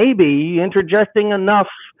 you may be interjecting enough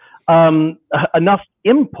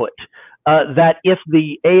input that if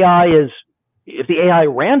the AI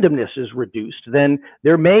randomness is reduced, then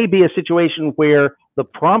there may be a situation where the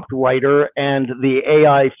prompt writer and the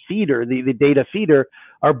AI feeder, the data feeder,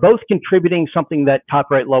 are both contributing something that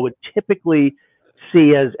copyright law would typically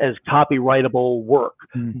see as copyrightable work.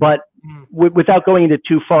 But without going into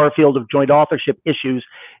too far afield of joint authorship issues,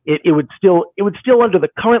 it would still under the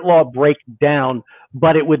current law break down,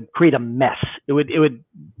 but it would create a mess. It would.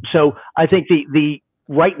 So I think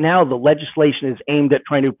right now the legislation is aimed at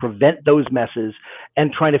trying to prevent those messes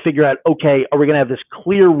and trying to figure out, okay, are we going to have this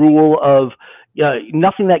clear rule of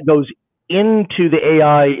nothing that goes into the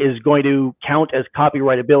AI is going to count as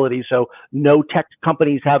copyrightability. So no tech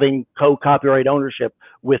companies having co-copyright ownership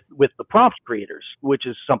with the prompt creators, which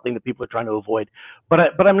is something that people are trying to avoid. But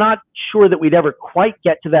I'm not sure that we'd ever quite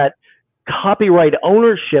get to that copyright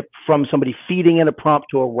ownership from somebody feeding in a prompt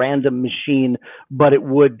to a random machine, but it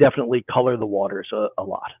would definitely color the waters a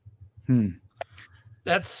lot.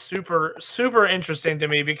 That's super, super interesting to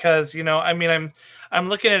me because, I'm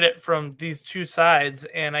looking at it from these two sides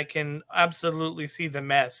and I can absolutely see the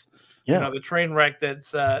mess, the train wreck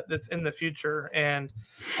that's in the future. And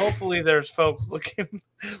hopefully there's folks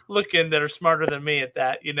looking that are smarter than me at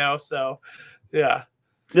that, so yeah.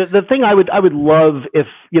 The thing I would love if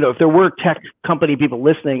there were tech company people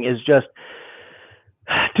listening is just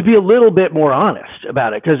to be a little bit more honest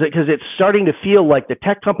about it, because it's starting to feel like the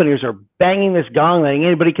tech companies are banging this gong that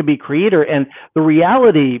anybody can be creator, and the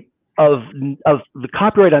reality of the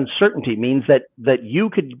copyright uncertainty means that you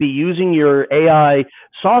could be using your AI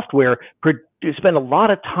software to spend a lot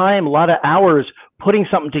of time, a lot of hours putting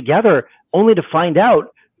something together, only to find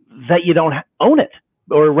out that you don't own it,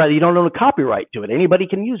 or rather you don't own a copyright to it. Anybody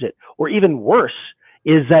can use it, or even worse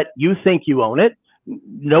is that you think you own it.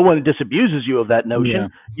 No one disabuses you of that notion. Yeah.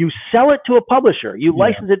 You sell it to a publisher. You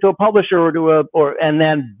license it to a publisher and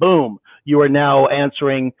then boom, you are now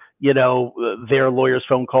answering their lawyer's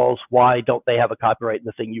phone calls. Why don't they have a copyright in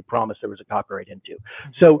the thing you promised there was a copyright into?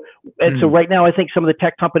 So right now, I think some of the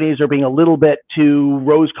tech companies are being a little bit too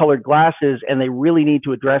rose-colored glasses, and they really need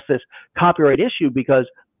to address this copyright issue, because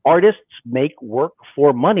artists make work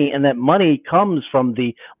for money, and that money comes from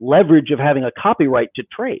the leverage of having a copyright to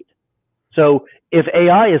trade. So if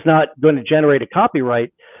AI is not going to generate a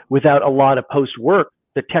copyright without a lot of post work,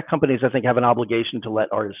 the tech companies, I think, have an obligation to let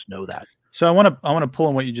artists know that. So I want to pull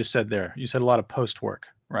on what you just said there. You said a lot of post work,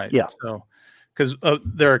 right? Yeah. So because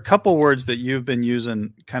there are a couple words that you've been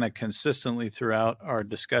using kind of consistently throughout our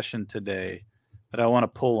discussion today that I want to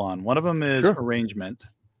pull on. One of them is arrangement,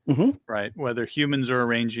 right? Whether humans are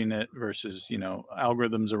arranging it versus,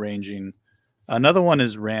 algorithms arranging. Another one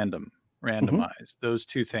is randomized, those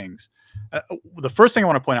two things. The first thing I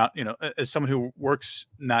want to point out, as someone who works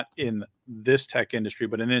not in this tech industry,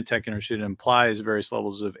 but in the tech industry, it implies various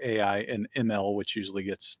levels of AI and ML, which usually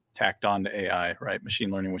gets tacked on to AI, right?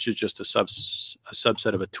 Machine learning, which is just a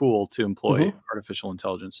subset of a tool to employ artificial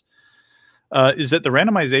intelligence, is that the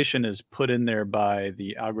randomization is put in there by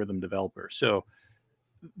the algorithm developer. So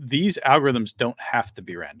these algorithms don't have to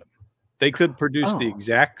be random. They could produce the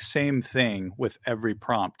exact same thing with every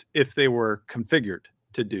prompt if they were configured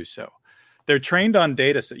to do so. They're trained on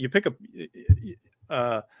data set. You pick up,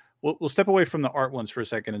 we'll step away from the art ones for a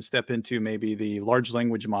second and step into maybe the large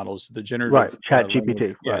language models, the generative. Right,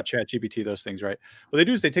 ChatGPT. ChatGPT, those things, right? What they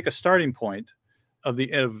do is they take a starting point of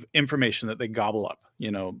information that they gobble up,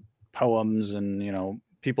 poems and,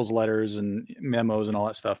 people's letters and memos and all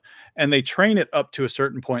that stuff. And they train it up to a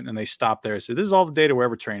certain point and they stop there and say, this is all the data we're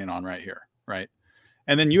ever training on right here. Right.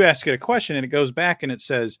 And then you ask it a question and it goes back and it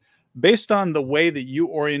says, based on the way that you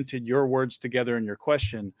oriented your words together in your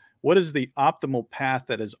question, what is the optimal path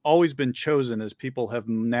that has always been chosen as people have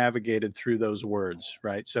navigated through those words?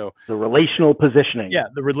 Right. So the relational positioning. Yeah.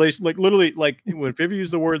 The relation, literally, if you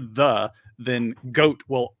use the word then goat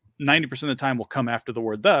will 90% of the time will come after the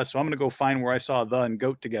word the. So I'm going to go find where I saw the and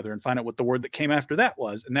goat together and find out what the word that came after that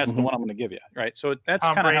was. And that's the one I'm going to give you. Right. So that's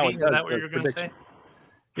kind of how it does. Is that what you're going to say?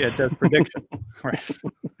 Yeah, it does prediction. Right.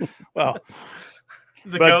 Well,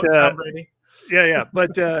 goat, Tom Brady. Yeah.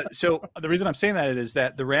 But so the reason I'm saying that is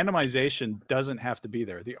that the randomization doesn't have to be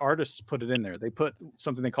there. The artists put it in there. They put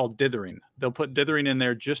something they call dithering. They'll put dithering in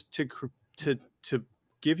there just to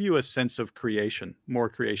give you a sense of more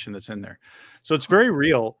creation that's in there. So it's very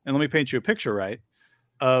real. And let me paint you a picture, right,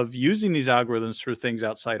 of using these algorithms for things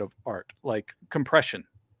outside of art, like compression.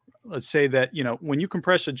 Let's say that, when you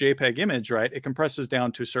compress a JPEG image, right, it compresses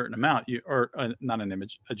down to a certain amount, not an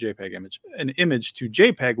image, a JPEG image, an image to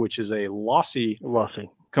JPEG, which is a lossy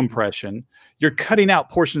compression. You're cutting out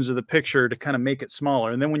portions of the picture to kind of make it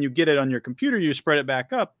smaller. And then when you get it on your computer, you spread it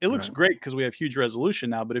back up. It looks great because we have huge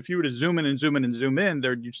resolution now. But if you were to zoom in and zoom in and zoom in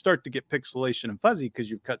there, you start to get pixelation and fuzzy because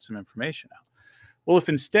you've cut some information out. Well, if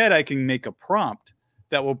instead I can make a prompt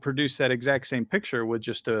that will produce that exact same picture with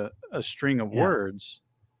just a string of words,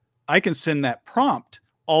 I can send that prompt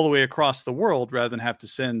all the way across the world rather than have to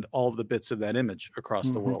send all of the bits of that image across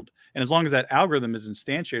the world. And as long as that algorithm is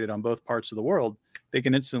instantiated on both parts of the world, they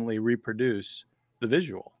can instantly reproduce the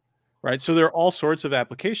visual, right? So there are all sorts of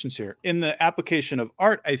applications here. In the application of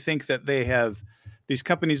art, I think that they have these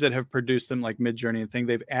companies that have produced them like Midjourney and thing,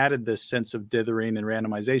 they've added this sense of dithering and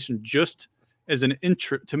randomization just as an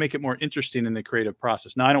to make it more interesting in the creative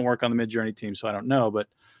process. Now, I don't work on the Midjourney team, so I don't know, but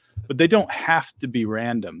they don't have to be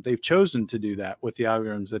random. They've chosen to do that with the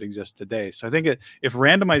algorithms that exist today. So I think if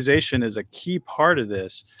randomization is a key part of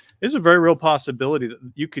this, there's a very real possibility that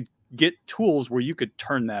you could get tools where you could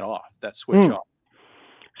turn that off, that switch off.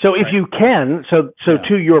 So if you can,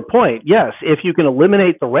 to your point, yes, if you can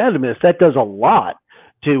eliminate the randomness, that does a lot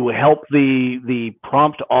to help the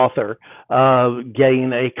prompt author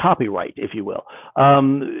gain a copyright, if you will.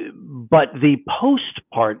 But the post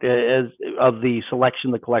part of the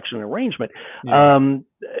selection, the collection, and arrangement,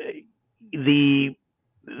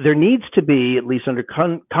 there needs to be, at least under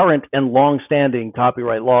current and long-standing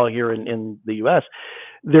copyright law here in the U.S.,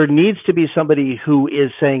 there needs to be somebody who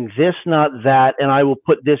is saying this, not that, and I will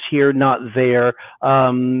put this here, not there,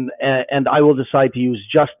 and I will decide to use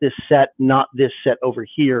just this set, not this set over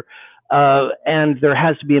here, and there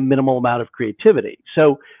has to be a minimal amount of creativity.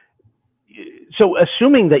 So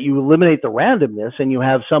assuming that you eliminate the randomness and you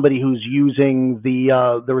have somebody who's using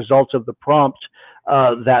the results of the prompt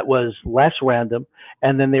that was less random,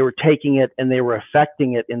 and then they were taking it and they were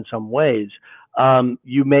affecting it in some ways,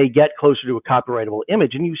 you may get closer to a copyrightable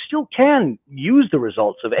image, and you still can use the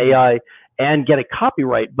results of AI and get a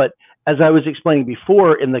copyright. But as I was explaining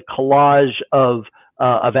before, in the collage of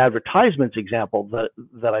of advertisements example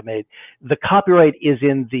that I made, the copyright is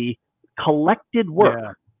in the collected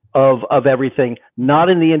work of everything, not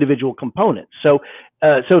in the individual components. So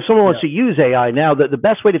if someone wants to use AI now, the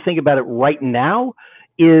best way to think about it right now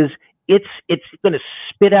is it's going to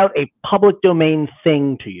spit out a public domain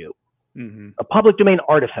thing to you. A public domain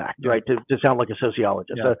artifact, right? To sound like a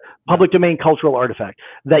sociologist, a public domain cultural artifact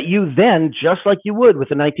that you then, just like you would with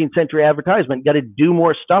the 19th century advertisement, got to do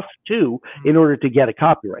more stuff to in order to get a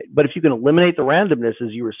copyright. But if you can eliminate the randomness,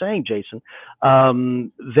 as you were saying, Jason,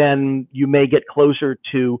 then you may get closer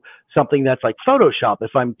to something that's like Photoshop.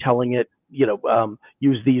 If I'm telling it,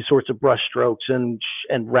 use these sorts of brush strokes and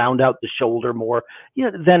round out the shoulder more,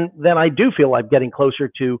 then I do feel I'm getting closer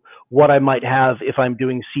to what I might have if I'm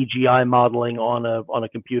doing CGI modeling on a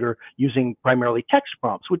computer using primarily text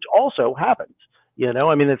prompts, which also happens.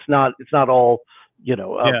 I mean, it's not all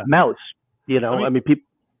mouse. I mean, people.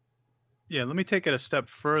 Yeah, let me take it a step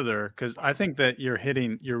further, because I think that you're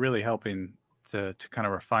really helping to kind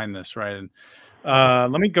of refine this, right? And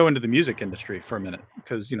let me go into the music industry for a minute,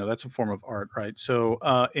 because that's a form of art, right? So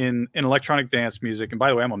in electronic dance music, and by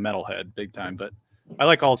the way, I'm a metalhead big time, but I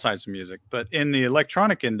like all sides of music. But in the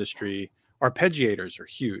electronic industry, arpeggiators are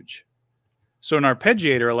huge. So an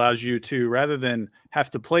arpeggiator allows you to, rather than have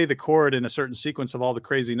to play the chord in a certain sequence of all the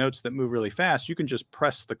crazy notes that move really fast, you can just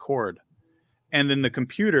press the chord, and then the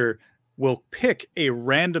computer will pick a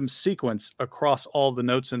random sequence across all the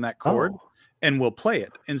notes in that chord. And we'll play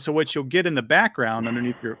it. And so what you'll get in the background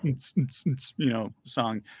underneath your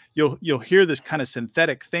song, you'll hear this kind of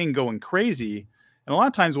synthetic thing going crazy. And a lot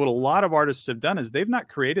of times what a lot of artists have done is they've not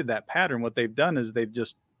created that pattern. What they've done is they've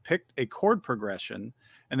just picked a chord progression,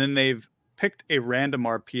 and then they've picked a random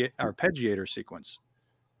arpeggiator sequence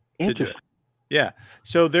to do it. Yeah.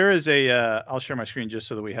 So there is I'll share my screen just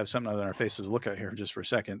so that we have something other than our faces to look at here just for a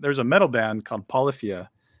second. There's a metal band called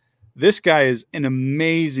Polyphia. This guy is an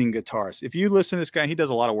amazing guitarist. If you listen to this guy, he does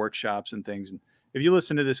a lot of workshops and things. And if you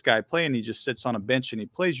listen to this guy play and he just sits on a bench and he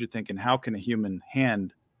plays, you're thinking, how can a human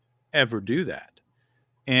hand ever do that?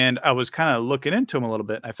 And I was kind of looking into him a little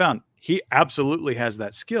bit. I found he absolutely has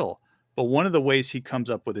that skill. But one of the ways he comes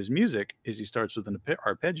up with his music is he starts with an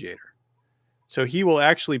arpeggiator. So he will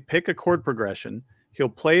actually pick a chord progression. He'll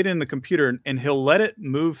play it in the computer and he'll let it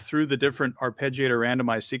move through the different arpeggiator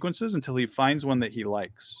randomized sequences until he finds one that he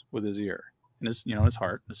likes with his ear and his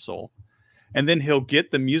heart, his soul. And then he'll get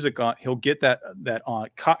the music on, he'll get that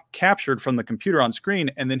captured from the computer on screen,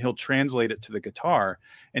 and then he'll translate it to the guitar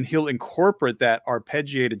and he'll incorporate that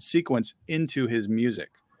arpeggiated sequence into his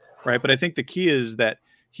music. Right. But I think the key is that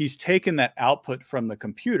he's taken that output from the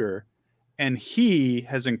computer and he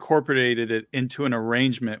has incorporated it into an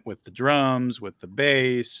arrangement with the drums, with the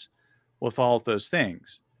bass, with all of those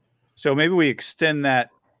things. So maybe we extend that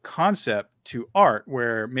concept to art,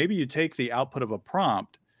 where maybe you take the output of a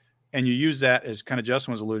prompt and you use that, as kind of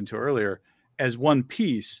Justin was alluding to earlier, as one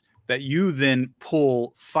piece that you then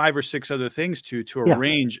pull 5 or 6 other things to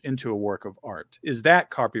arrange into a work of art. Is that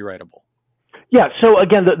copyrightable? Yeah. So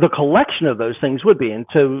again, the collection of those things would be, and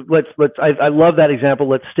so I love that example.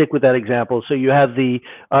 Let's stick with that example. So you have the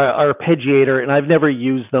arpeggiator, and I've never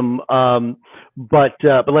used them, but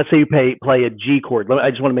let's say you play a G chord.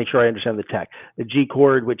 I just want to make sure I understand the tech. A G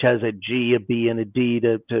chord, which has a G, a B, and a D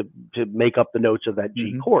to make up the notes of that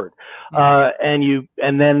G chord,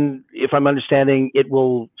 and then if I'm understanding, it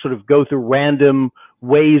will sort of go through random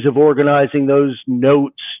ways of organizing those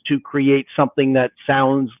notes to create something that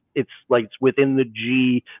sounds it's like it's within the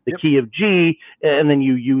G, the key of G, and then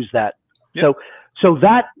you use that. So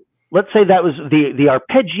that, let's say that was the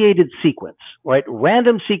arpeggiated sequence, right?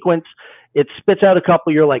 Random sequence. It spits out a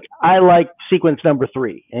couple. You're like, I like sequence number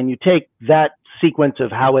 3, and you take that sequence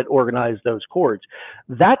of how it organized those chords.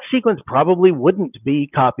 That sequence probably wouldn't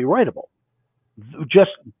be copyrightable,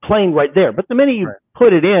 just playing right there. But the minute you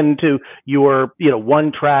put it into your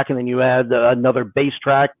one track, and then you add another bass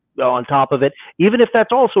track on top of it, even if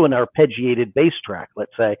that's also an arpeggiated bass track,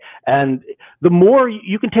 let's say, and the more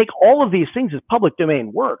you can take all of these things as public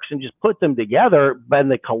domain works and just put them together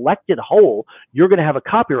and the collected whole, you're going to have a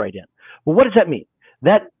copyright in. Well, what does that mean?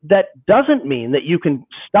 That doesn't mean that you can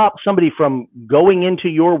stop somebody from going into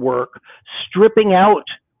your work, stripping out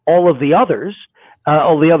all of the others,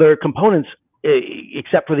 all the other components,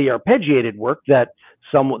 except for the arpeggiated work that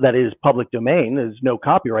is public domain, there's no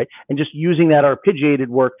copyright, and just using that arpeggiated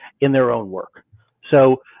work in their own work.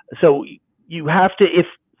 So you have to, if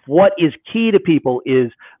what is key to people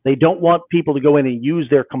is they don't want people to go in and use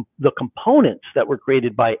the components that were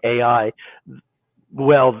created by AI,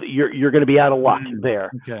 well, you're going to be out of luck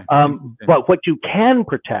there. Okay. But what you can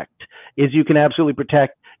protect is you can absolutely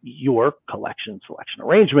protect your collection, selection,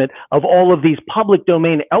 arrangement of all of these public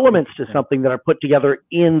domain elements to something that are put together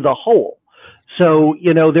in the whole. So,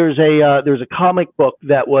 there's a comic book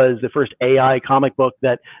that was the first AI comic book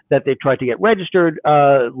that they tried to get registered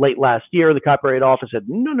late last year. The Copyright Office said,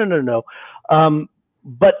 no.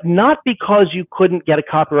 But not because you couldn't get a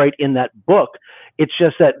copyright in that book. It's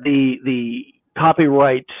just that the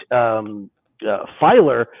copyright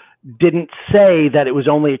filer didn't say that it was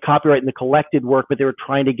only a copyright in the collected work, but they were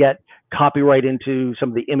trying to get copyright into some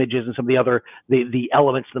of the images and some of the other the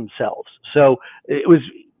elements themselves. So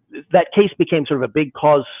that case became sort of a big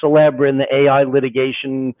cause célèbre in the AI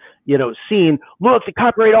litigation, scene. Look, the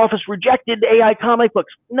Copyright Office rejected AI comic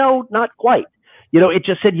books. No, not quite. It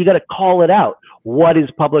just said you got to call it out. What is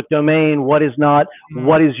public domain? What is not?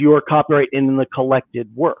 What is your copyright in the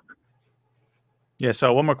collected work? Yeah.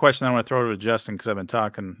 So one more question I want to throw to Justin, because I've been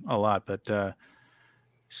talking a lot, but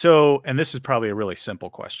and this is probably a really simple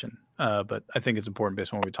question, but I think it's important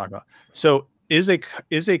based on what we talk about. So is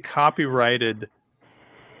a copyrighted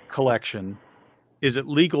collection, is it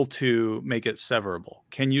legal to make it severable?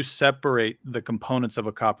 Can you separate the components of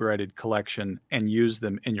a copyrighted collection and use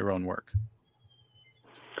them in your own work?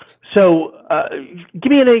 So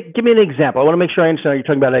give me an example. I want to make sure I understand. You're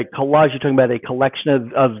talking about a collage. You're talking about a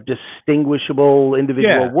collection of distinguishable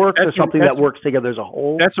individual works, or something that works together as a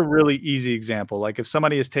whole? That's a really easy example. Like if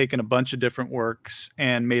somebody has taken a bunch of different works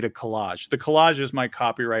and made a collage. The collage is my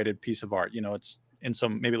copyrighted piece of art. It's in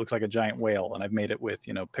maybe it looks like a giant whale, and I've made it with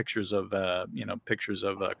pictures of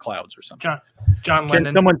clouds or something. John Lennon.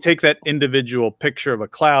 Can someone take that individual picture of a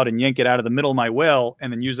cloud and yank it out of the middle of my whale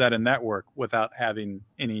and then use that in that work without having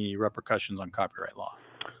any repercussions on copyright law?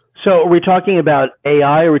 So are we talking about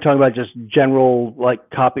AI, or are we talking about just general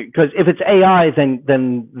copy? Because if it's AI, then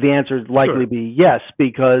the answer would likely be yes,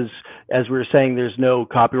 because as we were saying, there's no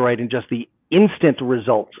copyright in just the instant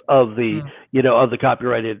results of the of the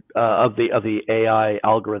copyrighted of the AI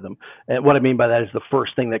algorithm. And what I mean by that is the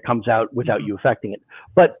first thing that comes out without you affecting it.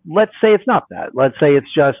 But let's say it's not that. Let's say it's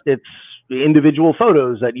the individual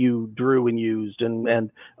photos that you drew and used,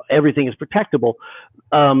 and everything is protectable.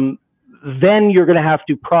 Then you're going to have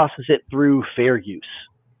to process it through fair use.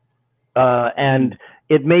 And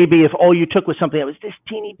it may be if all you took was something that was this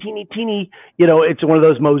teeny, it's one of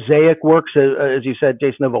those mosaic works, as you said,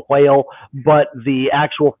 Jason, of a whale, but the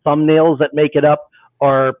actual thumbnails that make it up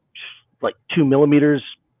are like 2 millimeters,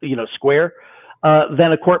 square.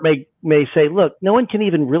 Then a court may say, look, no one can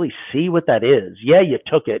even really see what that is. Yeah, you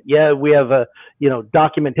took it. Yeah, we have a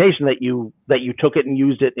documentation that you took it and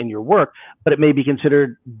used it in your work, but it may be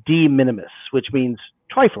considered de minimis, which means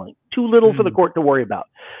trifling, too little for the court to worry about.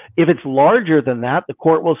 If it's larger than that, the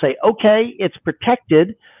court will say, okay, it's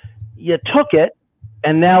protected, you took it,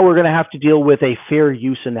 and now we're going to have to deal with a fair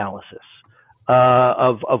use analysis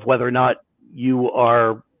of whether or not you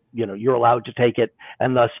are, you're allowed to take it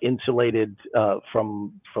and thus insulated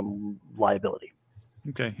from liability.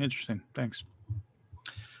 Okay, interesting. Thanks.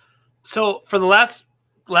 So for the last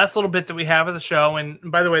little bit that we have of the show, and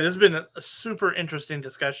by the way, this has been a super interesting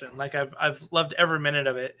discussion. Like I've loved every minute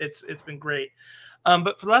of it. It's been great.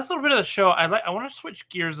 But for the last little bit of the show, I want to switch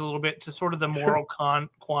gears a little bit to sort of the moral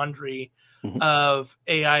quandary of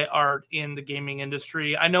AI art in the gaming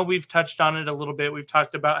industry. I know we've touched on it a little bit. We've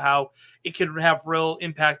talked about how it could have real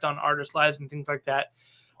impact on artists' lives and things like that.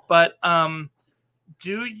 But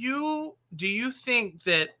do you think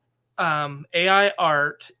that AI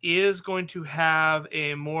art is going to have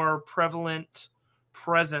a more prevalent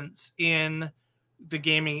presence in the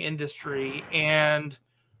gaming industry? And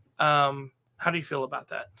how do you feel about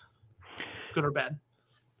that? Good or bad?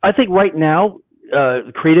 I think right now,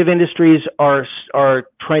 creative industries are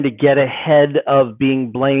trying to get ahead of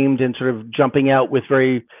being blamed and sort of jumping out with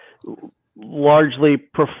very largely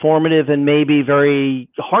performative and maybe very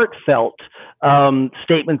heartfelt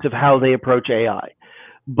statements of how they approach AI.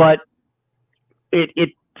 But it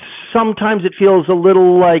sometimes it feels a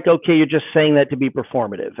little like, okay, you're just saying that to be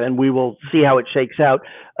performative, and we will see how it shakes out.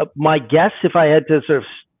 My guess, if I had to sort of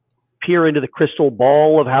peer into the crystal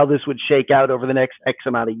ball of how this would shake out over the next X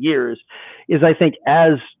amount of years, is I think,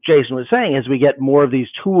 as Jason was saying, as we get more of these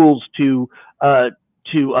tools to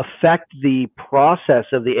affect the process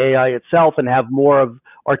of the AI itself and have more of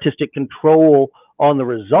artistic control on the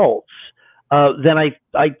results, then I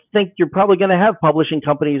think you're probably going to have publishing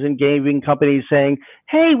companies and gaming companies saying,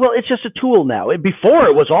 hey, well, it's just a tool now. Before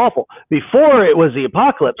it was awful. Before it was the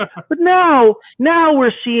apocalypse. But now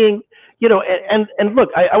we're seeing, and look,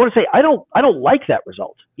 I want to say, I don't like that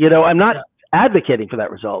result. I'm not advocating for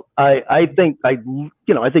that result. I think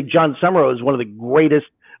John Summerall is one of the greatest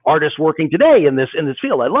artists working today in this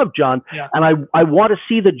field. I love John, and I want to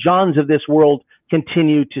see the Johns of this world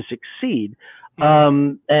continue to succeed.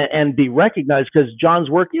 And be recognized, because John's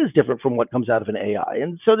work is different from what comes out of an AI,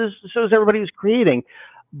 and so is everybody who's creating.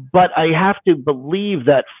 But I have to believe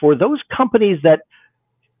that for those companies that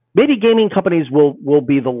maybe gaming companies will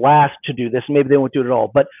be the last to do this, maybe they won't do it at all.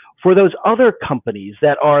 But for those other companies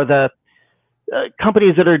that are the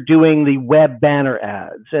companies that are doing the web banner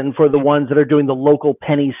ads, and for the ones that are doing the local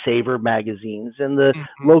penny saver magazines and the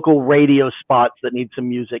local radio spots that need some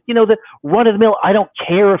music, the run of the mill, I don't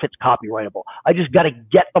care if it's copyrightable. I just got to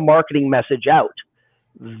get the marketing message out.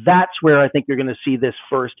 That's where I think you're going to see this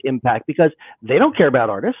first impact, because they don't care about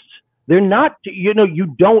artists. They're not, you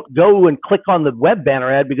don't go and click on the web banner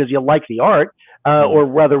ad because you like the art, or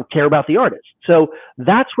rather care about the artist. So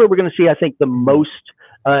that's where we're going to see, I think, the most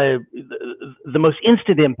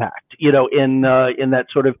instant impact, in that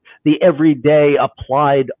sort of the everyday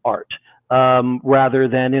applied art, rather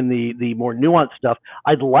than in the more nuanced stuff.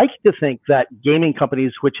 I'd like to think that gaming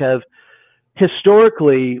companies, which have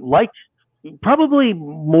historically liked, probably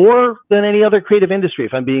more than any other creative industry,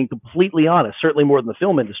 if I'm being completely honest, certainly more than the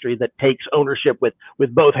film industry that takes ownership with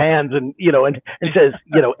both hands and says,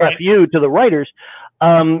 F you to the writers,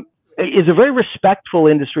 is a very respectful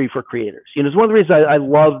industry for creators. It's one of the reasons I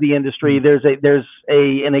love the industry. There's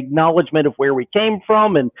an acknowledgement of where we came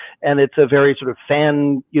from, and it's a very sort of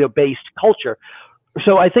fan, based culture.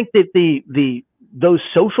 So I think that those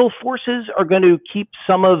social forces are going to keep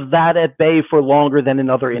some of that at bay for longer than in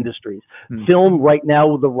other industries. Film right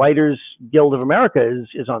now, the Writers Guild of America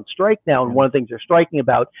is on strike now, and one of the things they're striking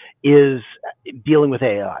about is dealing with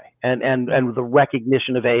AI and the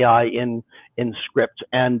recognition of AI in script.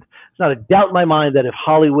 And it's not a doubt in my mind that if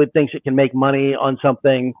Hollywood thinks it can make money on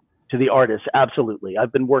something, to the artists, absolutely.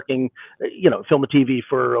 I've been working, film and TV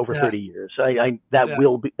for over 30 years.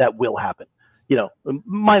 That will happen.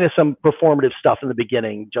 Minus some performative stuff in the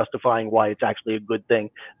beginning, justifying why it's actually a good thing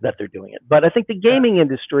that they're doing it. But I think the gaming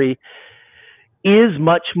industry is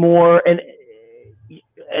much more, and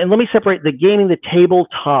let me separate the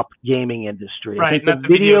tabletop gaming industry. Right, I think the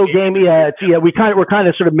video gaming, we're kind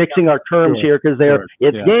of sort of mixing our terms here, because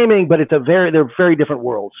it's gaming, but they're very different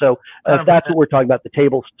worlds. So if that's what we're talking about, the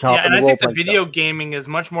tabletop. And I think the video gaming is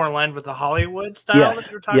much more aligned with the Hollywood style that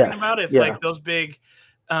you're talking about. If like those big.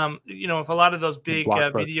 If a lot of those big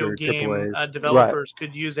video game developers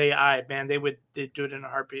could use AI, man, they'd do it in a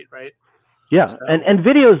heartbeat, right? Yeah, so. and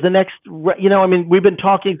video is the next. We've been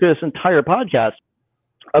talking through this entire podcast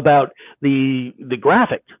about the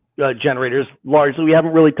graphic generators. Largely, we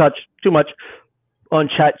haven't really touched too much on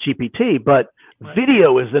ChatGPT, but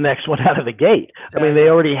video is the next one out of the gate. They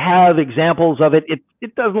already have examples of it.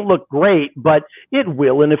 It doesn't look great, but it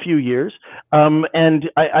will in a few years. And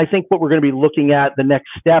I think what we're going to be looking at, the next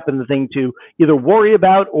step, and the thing to either worry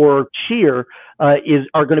about or cheer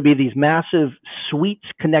are going to be these massive suites,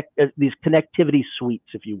 these connectivity suites,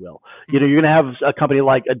 if you will. You're going to have a company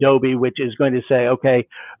like Adobe, which is going to say, okay,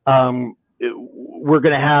 we're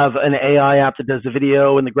going to have an AI app that does the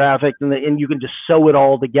video and the graphics, and you can just sew it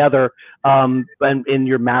all together and in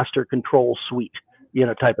your master control suite,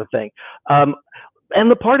 type of thing. And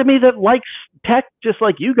the part of me that likes tech just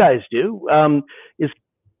like you guys do is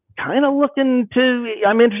kind of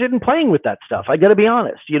I'm interested in playing with that stuff. I got to be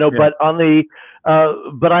honest, but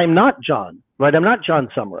but I'm not John. Right, I'm not John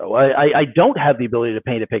Sumrow. I don't have the ability to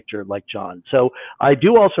paint a picture like John. So I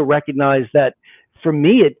do also recognize that for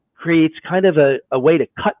me, it creates kind of a way to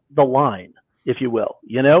cut the line, if you will,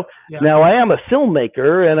 Now I am a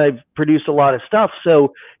filmmaker and I've produced a lot of stuff.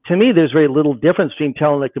 So to me, there's very little difference between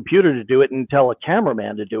telling a computer to do it and tell a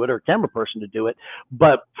cameraman to do it or a camera person to do it.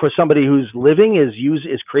 But for somebody who's living is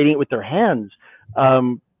creating it with their hands,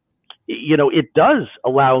 it does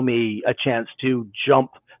allow me a chance to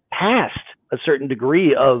jump past a certain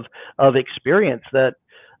degree of experience that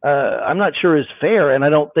I'm not sure is fair. And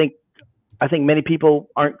I think many people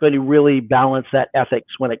aren't going to really balance that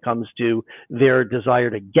ethics when it comes to their desire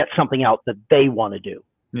to get something out that they want to do.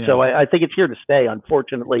 Yeah. So I think it's here to stay,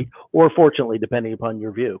 unfortunately, or fortunately, depending upon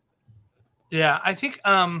your view. Yeah, I think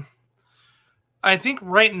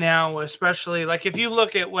right now, especially, like if you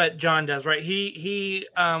look at what John does, right? He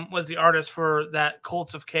was the artist for that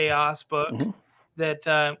Cults of Chaos book that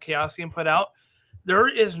Chaosium put out. There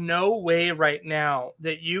is no way right now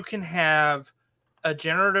that you can have a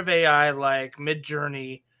generative AI like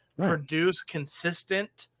Midjourney produce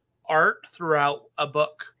consistent art throughout a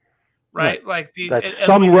book, right? Like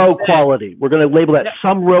some row quality. We're going to label that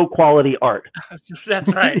some row quality art.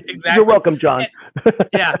 That's right. Exactly. You're welcome, John.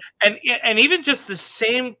 And even just the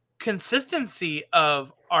same consistency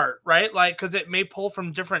of art, right? Like, because it may pull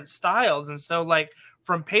from different styles, and so like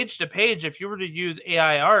from page to page, if you were to use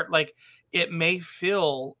AI art, like it may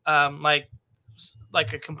feel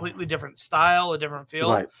like a completely different style, a different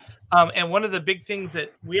feel. Right. And one of the big things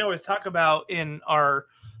that we always talk about in our,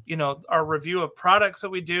 our review of products that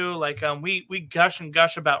we do, like we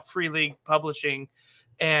gush about Free League Publishing,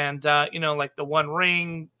 and like the One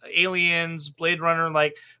Ring, Aliens, Blade Runner.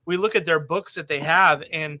 Like we look at their books that they have,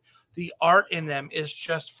 and the art in them is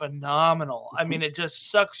just phenomenal. I mean, it just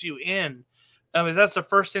sucks you in. I mean, that's the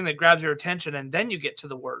first thing that grabs your attention, and then you get to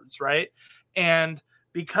the words, right? And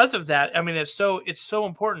because of that, I mean, it's so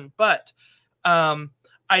important. But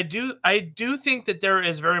I do think that there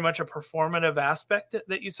is very much a performative aspect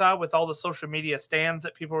that you saw with all the social media stands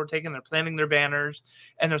that people were taking. They're planting their banners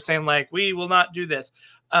and they're saying like, we will not do this.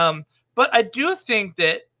 But I do think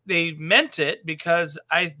that they meant it, because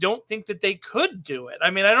I don't think that they could do it. I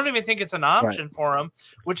mean, I don't even think it's an option for them,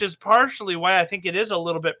 which is partially why I think it is a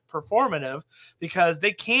little bit performative, because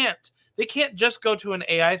they can't just go to an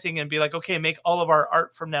AI thing and be like, okay, make all of our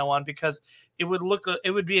art from now on, because it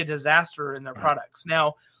would be a disaster in their products.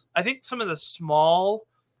 Now, I think some of the small,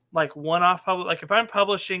 like one-off, like if I'm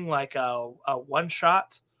publishing like a one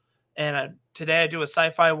shot, and today I do a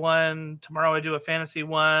sci-fi one, tomorrow I do a fantasy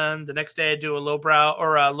one, the next day I do a lowbrow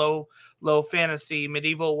or a low fantasy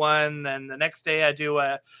medieval one, and the next day I do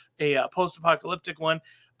a post-apocalyptic one.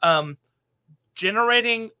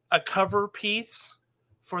 Generating a cover piece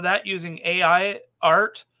for that using AI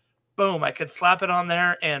art, boom, I could slap it on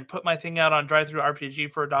there and put my thing out on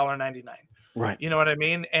DriveThruRPG for $1.99. Right. You know what I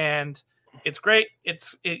mean? And it's great.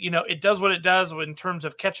 It does what it does in terms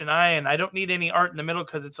of catch an eye, and I don't need any art in the middle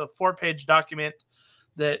because it's a 4-page document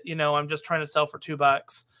that, I'm just trying to sell for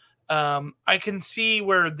 $2. I can see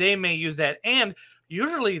where they may use that. And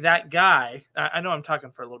usually that guy, I know I'm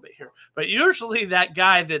talking for a little bit here, but usually that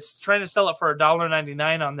guy that's trying to sell it for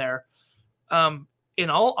 $1.99 on there, in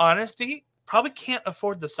all honesty, probably can't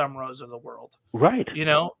afford the Sumrose of the world. Right.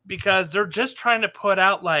 Because they're just trying to put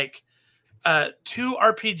out like 2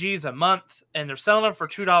 RPGs a month, and they're selling them for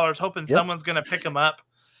 $2, hoping someone's going to pick them up,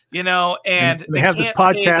 and they have this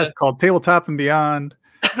podcast called Tabletop and Beyond.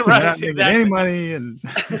 Right. They're not making any money, and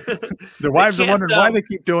their wives are wondering why they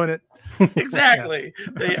keep doing it. Exactly.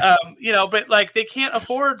 They, but like they can't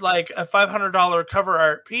afford like a $500 cover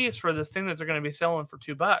art piece for this thing that they're going to be selling for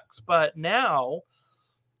 $2. But now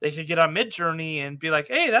they could get on Midjourney and be like,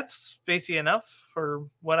 hey, that's spacey enough for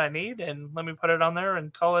what I need, and let me put it on there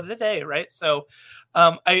and call it a day, right? So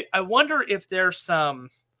I wonder if there's some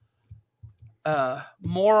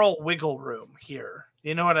moral wiggle room here.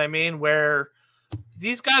 You know what I mean? Where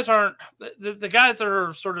these guys aren't the guys that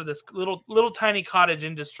are sort of this little tiny cottage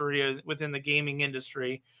industry within the gaming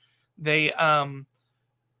industry. They aren't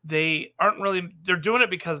really, they're doing it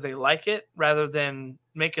because they like it rather than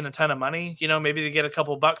making a ton of money. Maybe they get a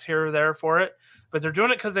couple bucks here or there for it, but they're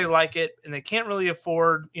doing it because they like it, and they can't really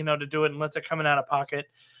afford, to do it unless they're coming out of pocket.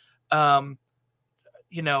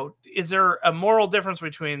 Is there a moral difference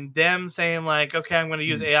between them saying like, okay, I'm going to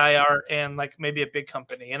use AI art, and like maybe a big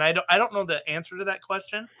company? And I don't know the answer to that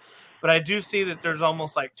question, but I do see that there's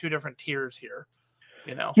almost like 2 different tiers here.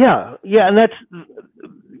 Yeah, and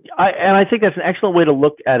I think that's an excellent way to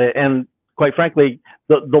look at it. And quite frankly,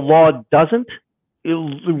 the law doesn't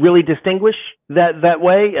really distinguish that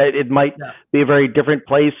way. It might be a very different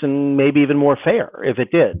place, and maybe even more fair if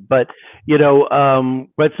it did. But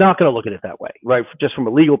but it's not going to look at it that way, right? Just from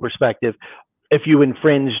a legal perspective, if you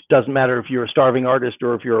infringe, doesn't matter if you're a starving artist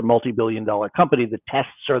or if you're a multi-billion-dollar company. The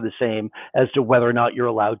tests are the same as to whether or not you're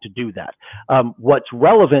allowed to do that. What's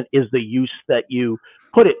relevant is the use that you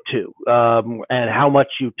put it to, and how much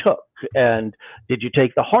you took, and did you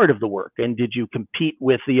take the heart of the work, and did you compete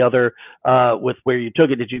with the other, with where you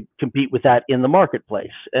took it? Did you compete with that in the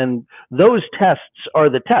marketplace? And those tests are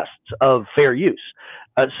the tests of fair use.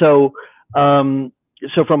 So from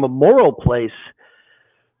a moral place,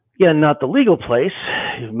 not the legal place.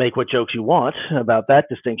 You make what jokes you want about that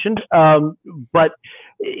distinction, but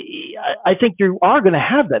I think you are going to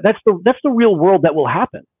have that. That's the real world that will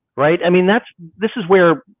happen. Right. I mean, this is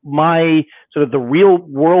where my sort of the real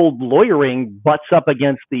world lawyering butts up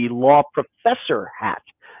against the law professor hat,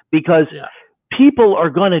 because people are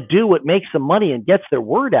going to do what makes them money and gets their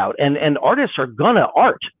word out, and artists are going to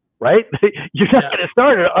art. Right. You're not going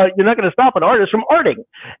to stop an artist from arting.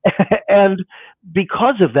 And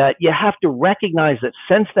because of that, you have to recognize that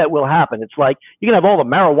since that will happen, it's like you can have all the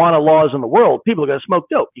marijuana laws in the world. People are going to smoke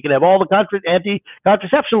dope. You can have all the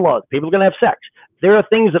anti-contraception laws. People are going to have sex. there are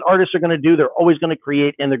things that artists are going to do. They're always going to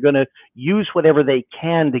create, and they're going to use whatever they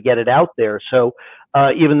can to get it out there. So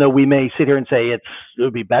even though we may sit here and say it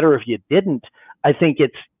would be better if you didn't, I think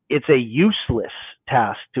it's a useless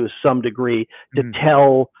task to some degree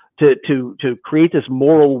to create this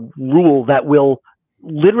moral rule that will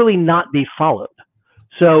literally not be followed.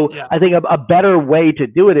 So I think a better way to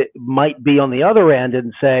do it might be on the other end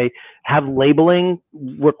and say, have labeling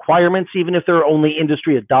requirements, even if they're only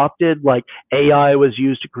industry adopted, like AI was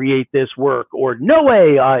used to create this work, or no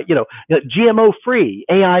AI, GMO free,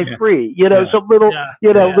 AI free, some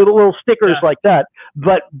little stickers like that.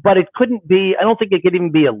 But it couldn't be, I don't think it could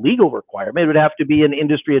even be a legal requirement. It would have to be an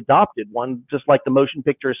industry adopted one, just like the Motion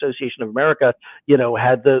Picture Association of America,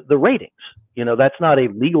 had the ratings. That's not a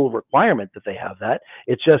legal requirement that they have that.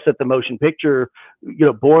 It's just that the motion picture,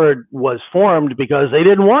 board was formed because they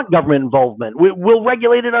didn't want government involvement. We'll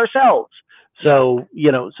regulate it ourselves. So,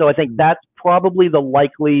 so I think that's probably the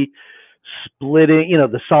likely splitting,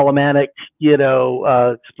 the Solomonic,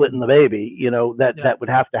 splitting the baby, that would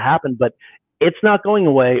have to happen. But it's not going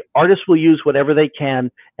away. Artists will use whatever they can,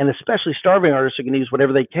 and especially starving artists are going to use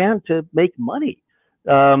whatever they can to make money.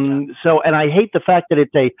 So, and I hate the fact that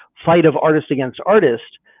it's a fight of artist against artist,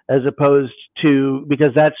 as opposed to,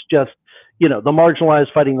 because that's just, the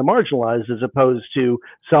marginalized fighting the marginalized, as opposed to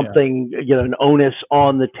something, an onus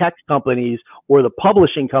on the tech companies or the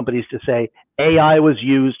publishing companies to say, AI was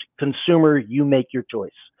used, consumer, you make your choice.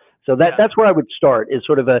 So that's where I would start, is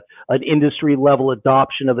sort of an industry level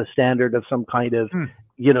adoption of a standard of some kind of,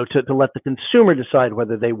 to let the consumer decide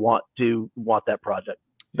whether they want that project.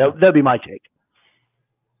 That'd be my take.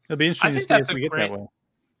 It'll be interesting to see if we get that way.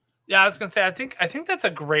 Yeah, I was gonna say, I think that's a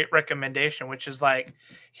great recommendation, which is like,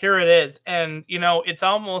 here it is. And it's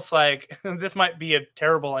almost like, this might be a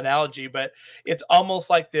terrible analogy, but it's almost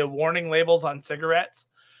like the warning labels on cigarettes.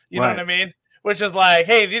 You know what I mean? Which is like,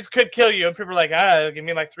 hey, these could kill you. And people are like, give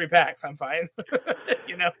me like 3 packs, I'm fine.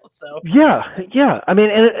 So. Yeah. I mean,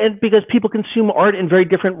 and because people consume art in very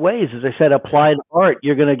different ways. As I said, applied art,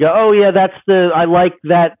 you're going to go, oh yeah, I like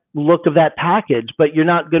that look of that package, but you're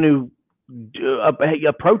not going to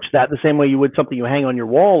approach that the same way you would something you hang on your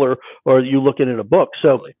wall or you look in a book.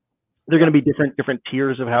 So they're going to be different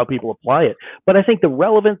tiers of how people apply it. But I think the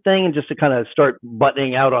relevant thing, and just to kind of start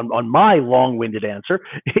buttoning out on my long-winded answer,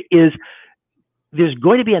 is there's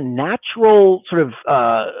going to be a natural sort of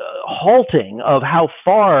halting of how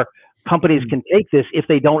far companies can take this if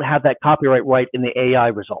they don't have that copyright right in the AI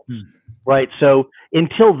results, right? So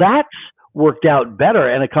until that's worked out better,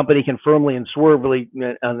 and a company can firmly and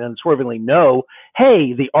unswervingly know,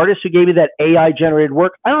 hey, the artist who gave me that AI generated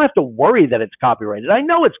work, I don't have to worry that it's copyrighted. I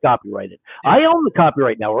know it's copyrighted. I own the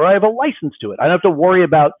copyright now, or I have a license to it. I don't have to worry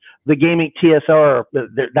about the gaming TSR,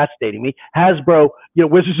 that's dating me, Hasbro,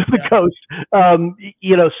 Wizards of the Coast,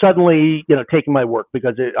 suddenly, taking my work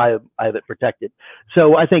because I have it protected.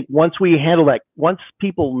 So I think once we handle that, once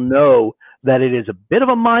people know that it is a bit of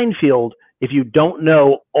a minefield, if you don't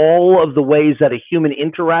know all of the ways that a human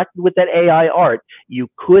interacted with that AI art, you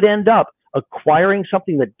could end up acquiring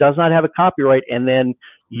something that does not have a copyright, and then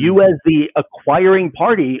you as the acquiring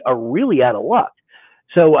party are really out of luck.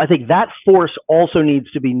 So I think that force also needs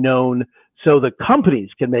to be known, so the companies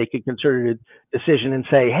can make a concerted decision and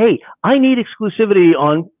say, hey, I need exclusivity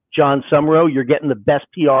on John Sumrow. You're getting the best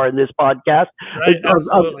PR in this podcast. Right,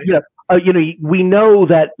 absolutely. We know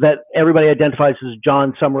that everybody identifies as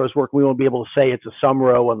John Sumrow's work. We won't be able to say it's a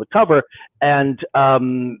Sumrow on the cover, and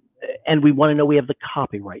we want to know we have the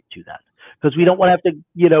copyright to that, because we don't want to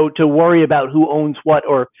have to worry about who owns what,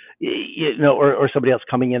 or somebody else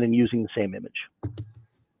coming in and using the same image.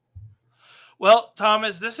 Well,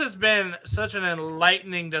 Thomas, this has been such an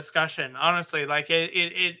enlightening discussion. Honestly, like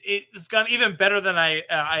it's gone even better than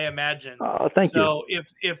I imagined. Oh, thank you. So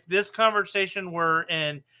if this conversation were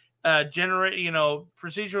in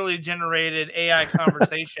procedurally generated AI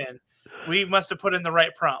conversation, we must have put in the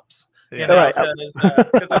right prompts. Because I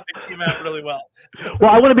think it came out really well.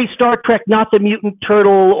 Well, I want to be Star Trek, not the mutant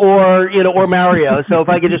turtle or Mario. So if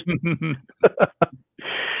I could just.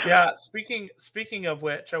 Yeah. Speaking of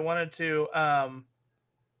which, I wanted to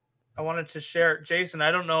share, Jason.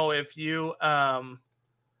 I don't know if you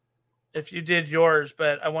did yours,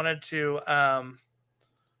 but I wanted to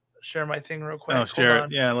share my thing real quick. Oh, share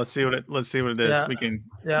it. Yeah, let's see what it is. Yeah. We can.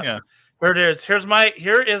 Yeah. Here it is.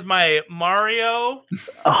 Here is my Mario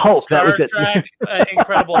Star Trek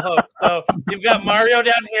Incredible Hulk. So you've got Mario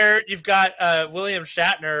down here. You've got William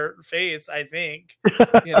Shatner face, I think,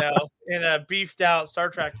 in a beefed out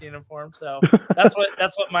Star Trek uniform. So that's what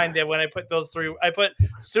mine did when I put those three. I put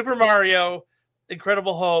Super Mario,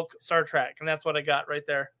 Incredible Hulk, Star Trek, and that's what I got right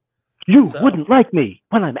there. You wouldn't like me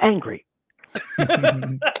when I'm angry.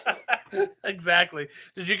 Exactly.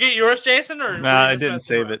 Did you get yours, Jason? Or no, I didn't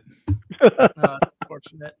save it. No, that's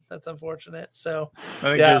unfortunate. That's unfortunate. So I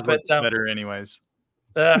think yours looks better anyways.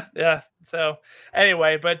 Yeah. So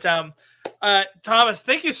anyway, but Thomas,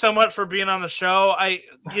 thank you so much for being on the show. I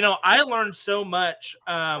learned so much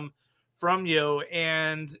from you,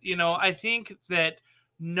 and I think that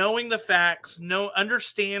knowing the facts,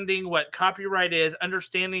 understanding what copyright is,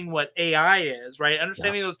 understanding what AI is, right?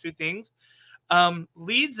 Understanding those two things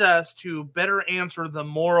leads us to better answer the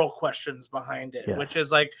moral questions behind it, which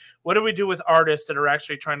is like, what do we do with artists that are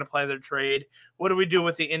actually trying to apply their trade? What do we do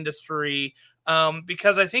with the industry?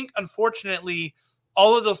 Because I think, unfortunately,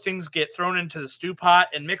 all of those things get thrown into the stew pot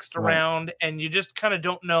and mixed around, and you just kind of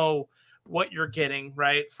don't know what you're getting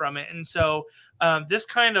right from it. And so this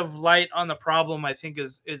kind of light on the problem, I think,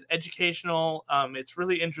 is educational. It's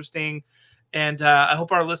really interesting. And I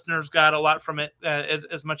hope our listeners got a lot from it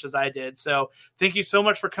as much as I did. So thank you so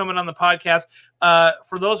much for coming on the podcast.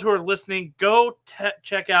 For those who are listening, go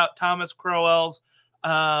check out Thomas Crowell's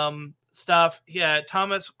stuff. Yeah,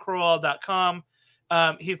 thomascrowell.com.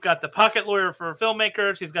 He's got the Pocket Lawyer for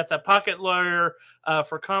filmmakers. He's got the Pocket Lawyer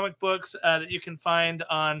for comic books that you can find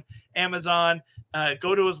on Amazon.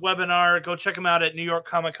 Go to his webinar. Go check him out at New York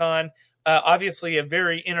Comic Con. Obviously, a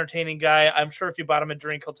very entertaining guy. I'm sure if you bought him a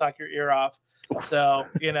drink, he'll talk your ear off. So,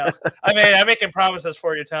 I'm making promises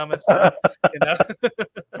for you, Thomas. So,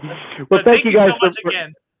 Well, thank you guys so much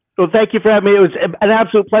again. Well, thank you for having me. It was an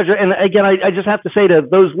absolute pleasure. And again, I just have to say to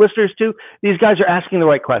those listeners too, these guys are asking the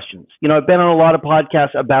right questions. I've been on a lot of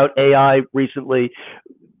podcasts about AI recently.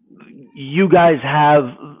 You guys have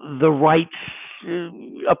the right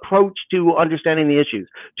approach to understanding the issues.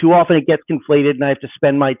 Too often it gets conflated, and I have to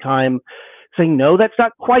spend my time saying, no, that's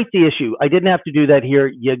not quite the issue. I didn't have to do that here.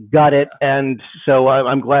 You got it. And so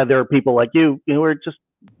I'm glad there are people like you who are just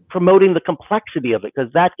promoting the complexity of it,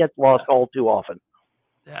 because that gets lost all too often.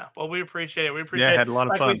 Yeah, well, we appreciate it. We appreciate it. Yeah, had a lot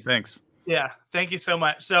of fun. Thanks. Yeah, thank you so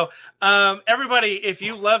much. So, everybody, if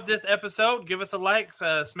you love this episode, give us a like,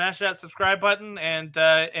 smash that subscribe button, and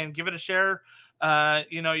give it a share.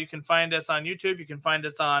 You can find us on YouTube. You can find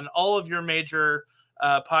us on all of your major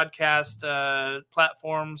podcast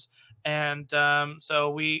platforms. And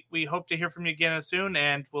so we hope to hear from you again soon,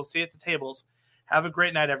 and we'll see you at the tables. Have a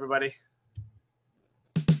great night, everybody.